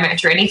cause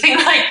damage or anything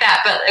like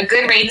that, but a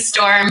good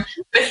rainstorm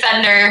with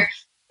thunder,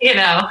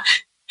 that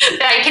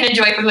I can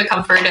enjoy from the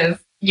comfort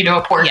of,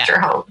 a porch or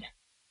home.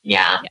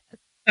 Yeah.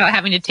 Without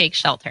having to take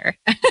shelter.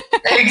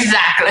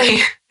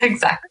 Exactly.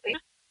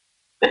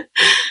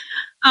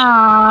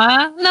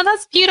 No,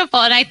 that's beautiful.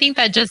 And I think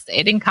that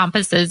it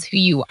encompasses who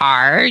you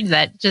are.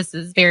 That just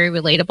is very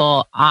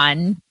relatable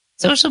on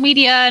social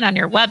media and on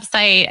your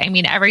website. I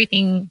mean,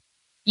 everything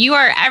You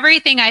are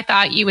everything I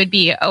thought you would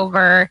be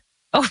over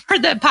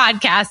the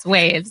podcast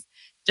waves,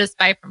 just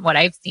from what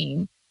I've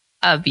seen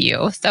of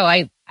you. So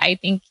I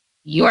think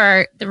you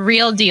are the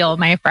real deal,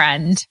 my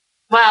friend.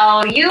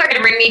 Well, you are going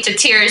to bring me to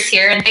tears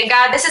here. And thank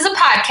God this is a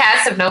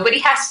podcast, so nobody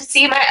has to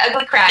see my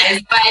ugly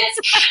cries. But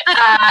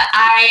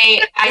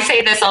I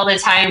say this all the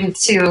time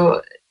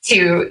to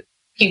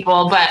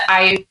people, but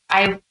I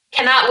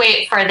cannot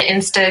wait for the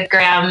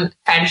Instagram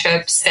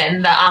friendships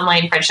and the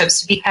online friendships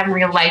to become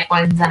real life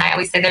ones. And I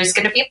always say there's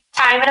going to be a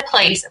time and a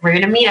place. We're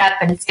going to meet up,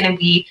 and it's going to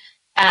be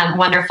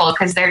wonderful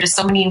because there are just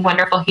so many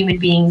wonderful human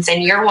beings,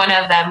 and you're one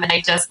of them. And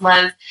I just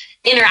love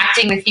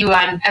interacting with you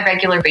on a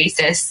regular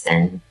basis,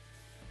 and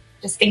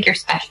just think you're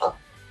special.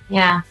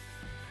 Yeah.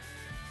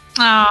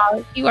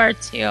 Oh, you are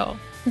too.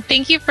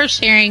 Thank you for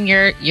sharing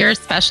your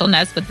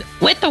specialness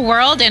with the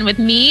world and with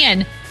me.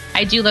 And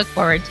I do look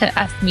forward to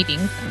us meeting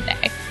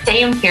someday.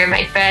 Same here,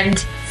 my friend.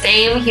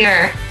 Same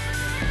here.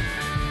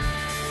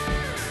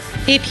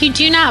 If you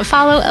do not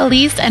follow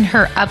Elise and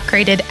her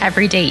upgraded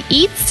everyday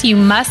eats, you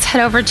must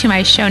head over to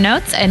my show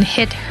notes and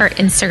hit her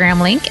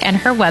Instagram link and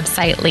her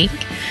website link.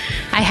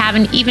 I have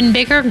an even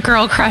bigger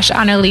girl crush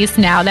on Elise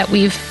now that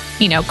we've,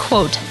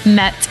 quote,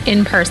 met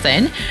in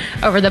person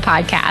over the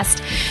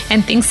podcast,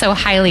 and think so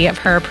highly of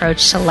her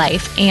approach to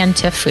life and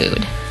to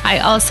food. I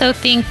also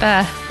think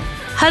the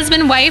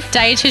husband-wife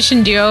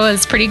dietitian duo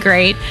is pretty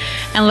great,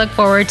 and look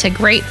forward to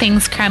great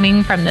things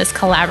coming from this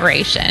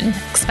collaboration,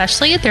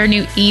 especially their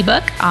new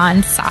ebook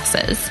on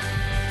sauces.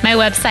 My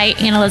website,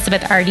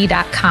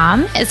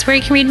 AnnElizabethRD.com, is where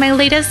you can read my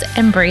latest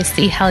Embrace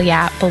the Hell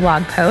Yeah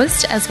blog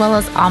post, as well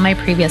as all my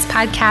previous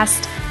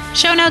podcasts,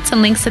 show notes,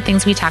 and links to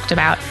things we talked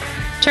about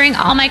during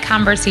all my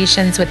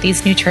conversations with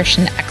these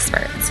nutrition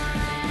experts.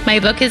 My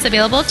book is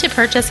available to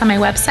purchase on my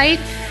website,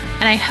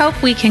 and I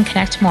hope we can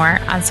connect more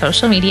on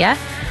social media.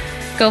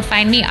 Go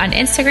find me on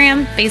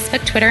Instagram,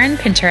 Facebook, Twitter, and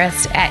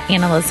Pinterest at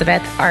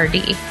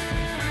AnnElizabethRD.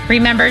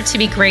 Remember to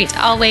be great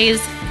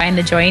always, find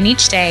the joy in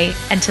each day,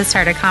 and to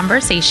start a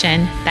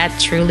conversation that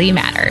truly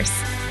matters.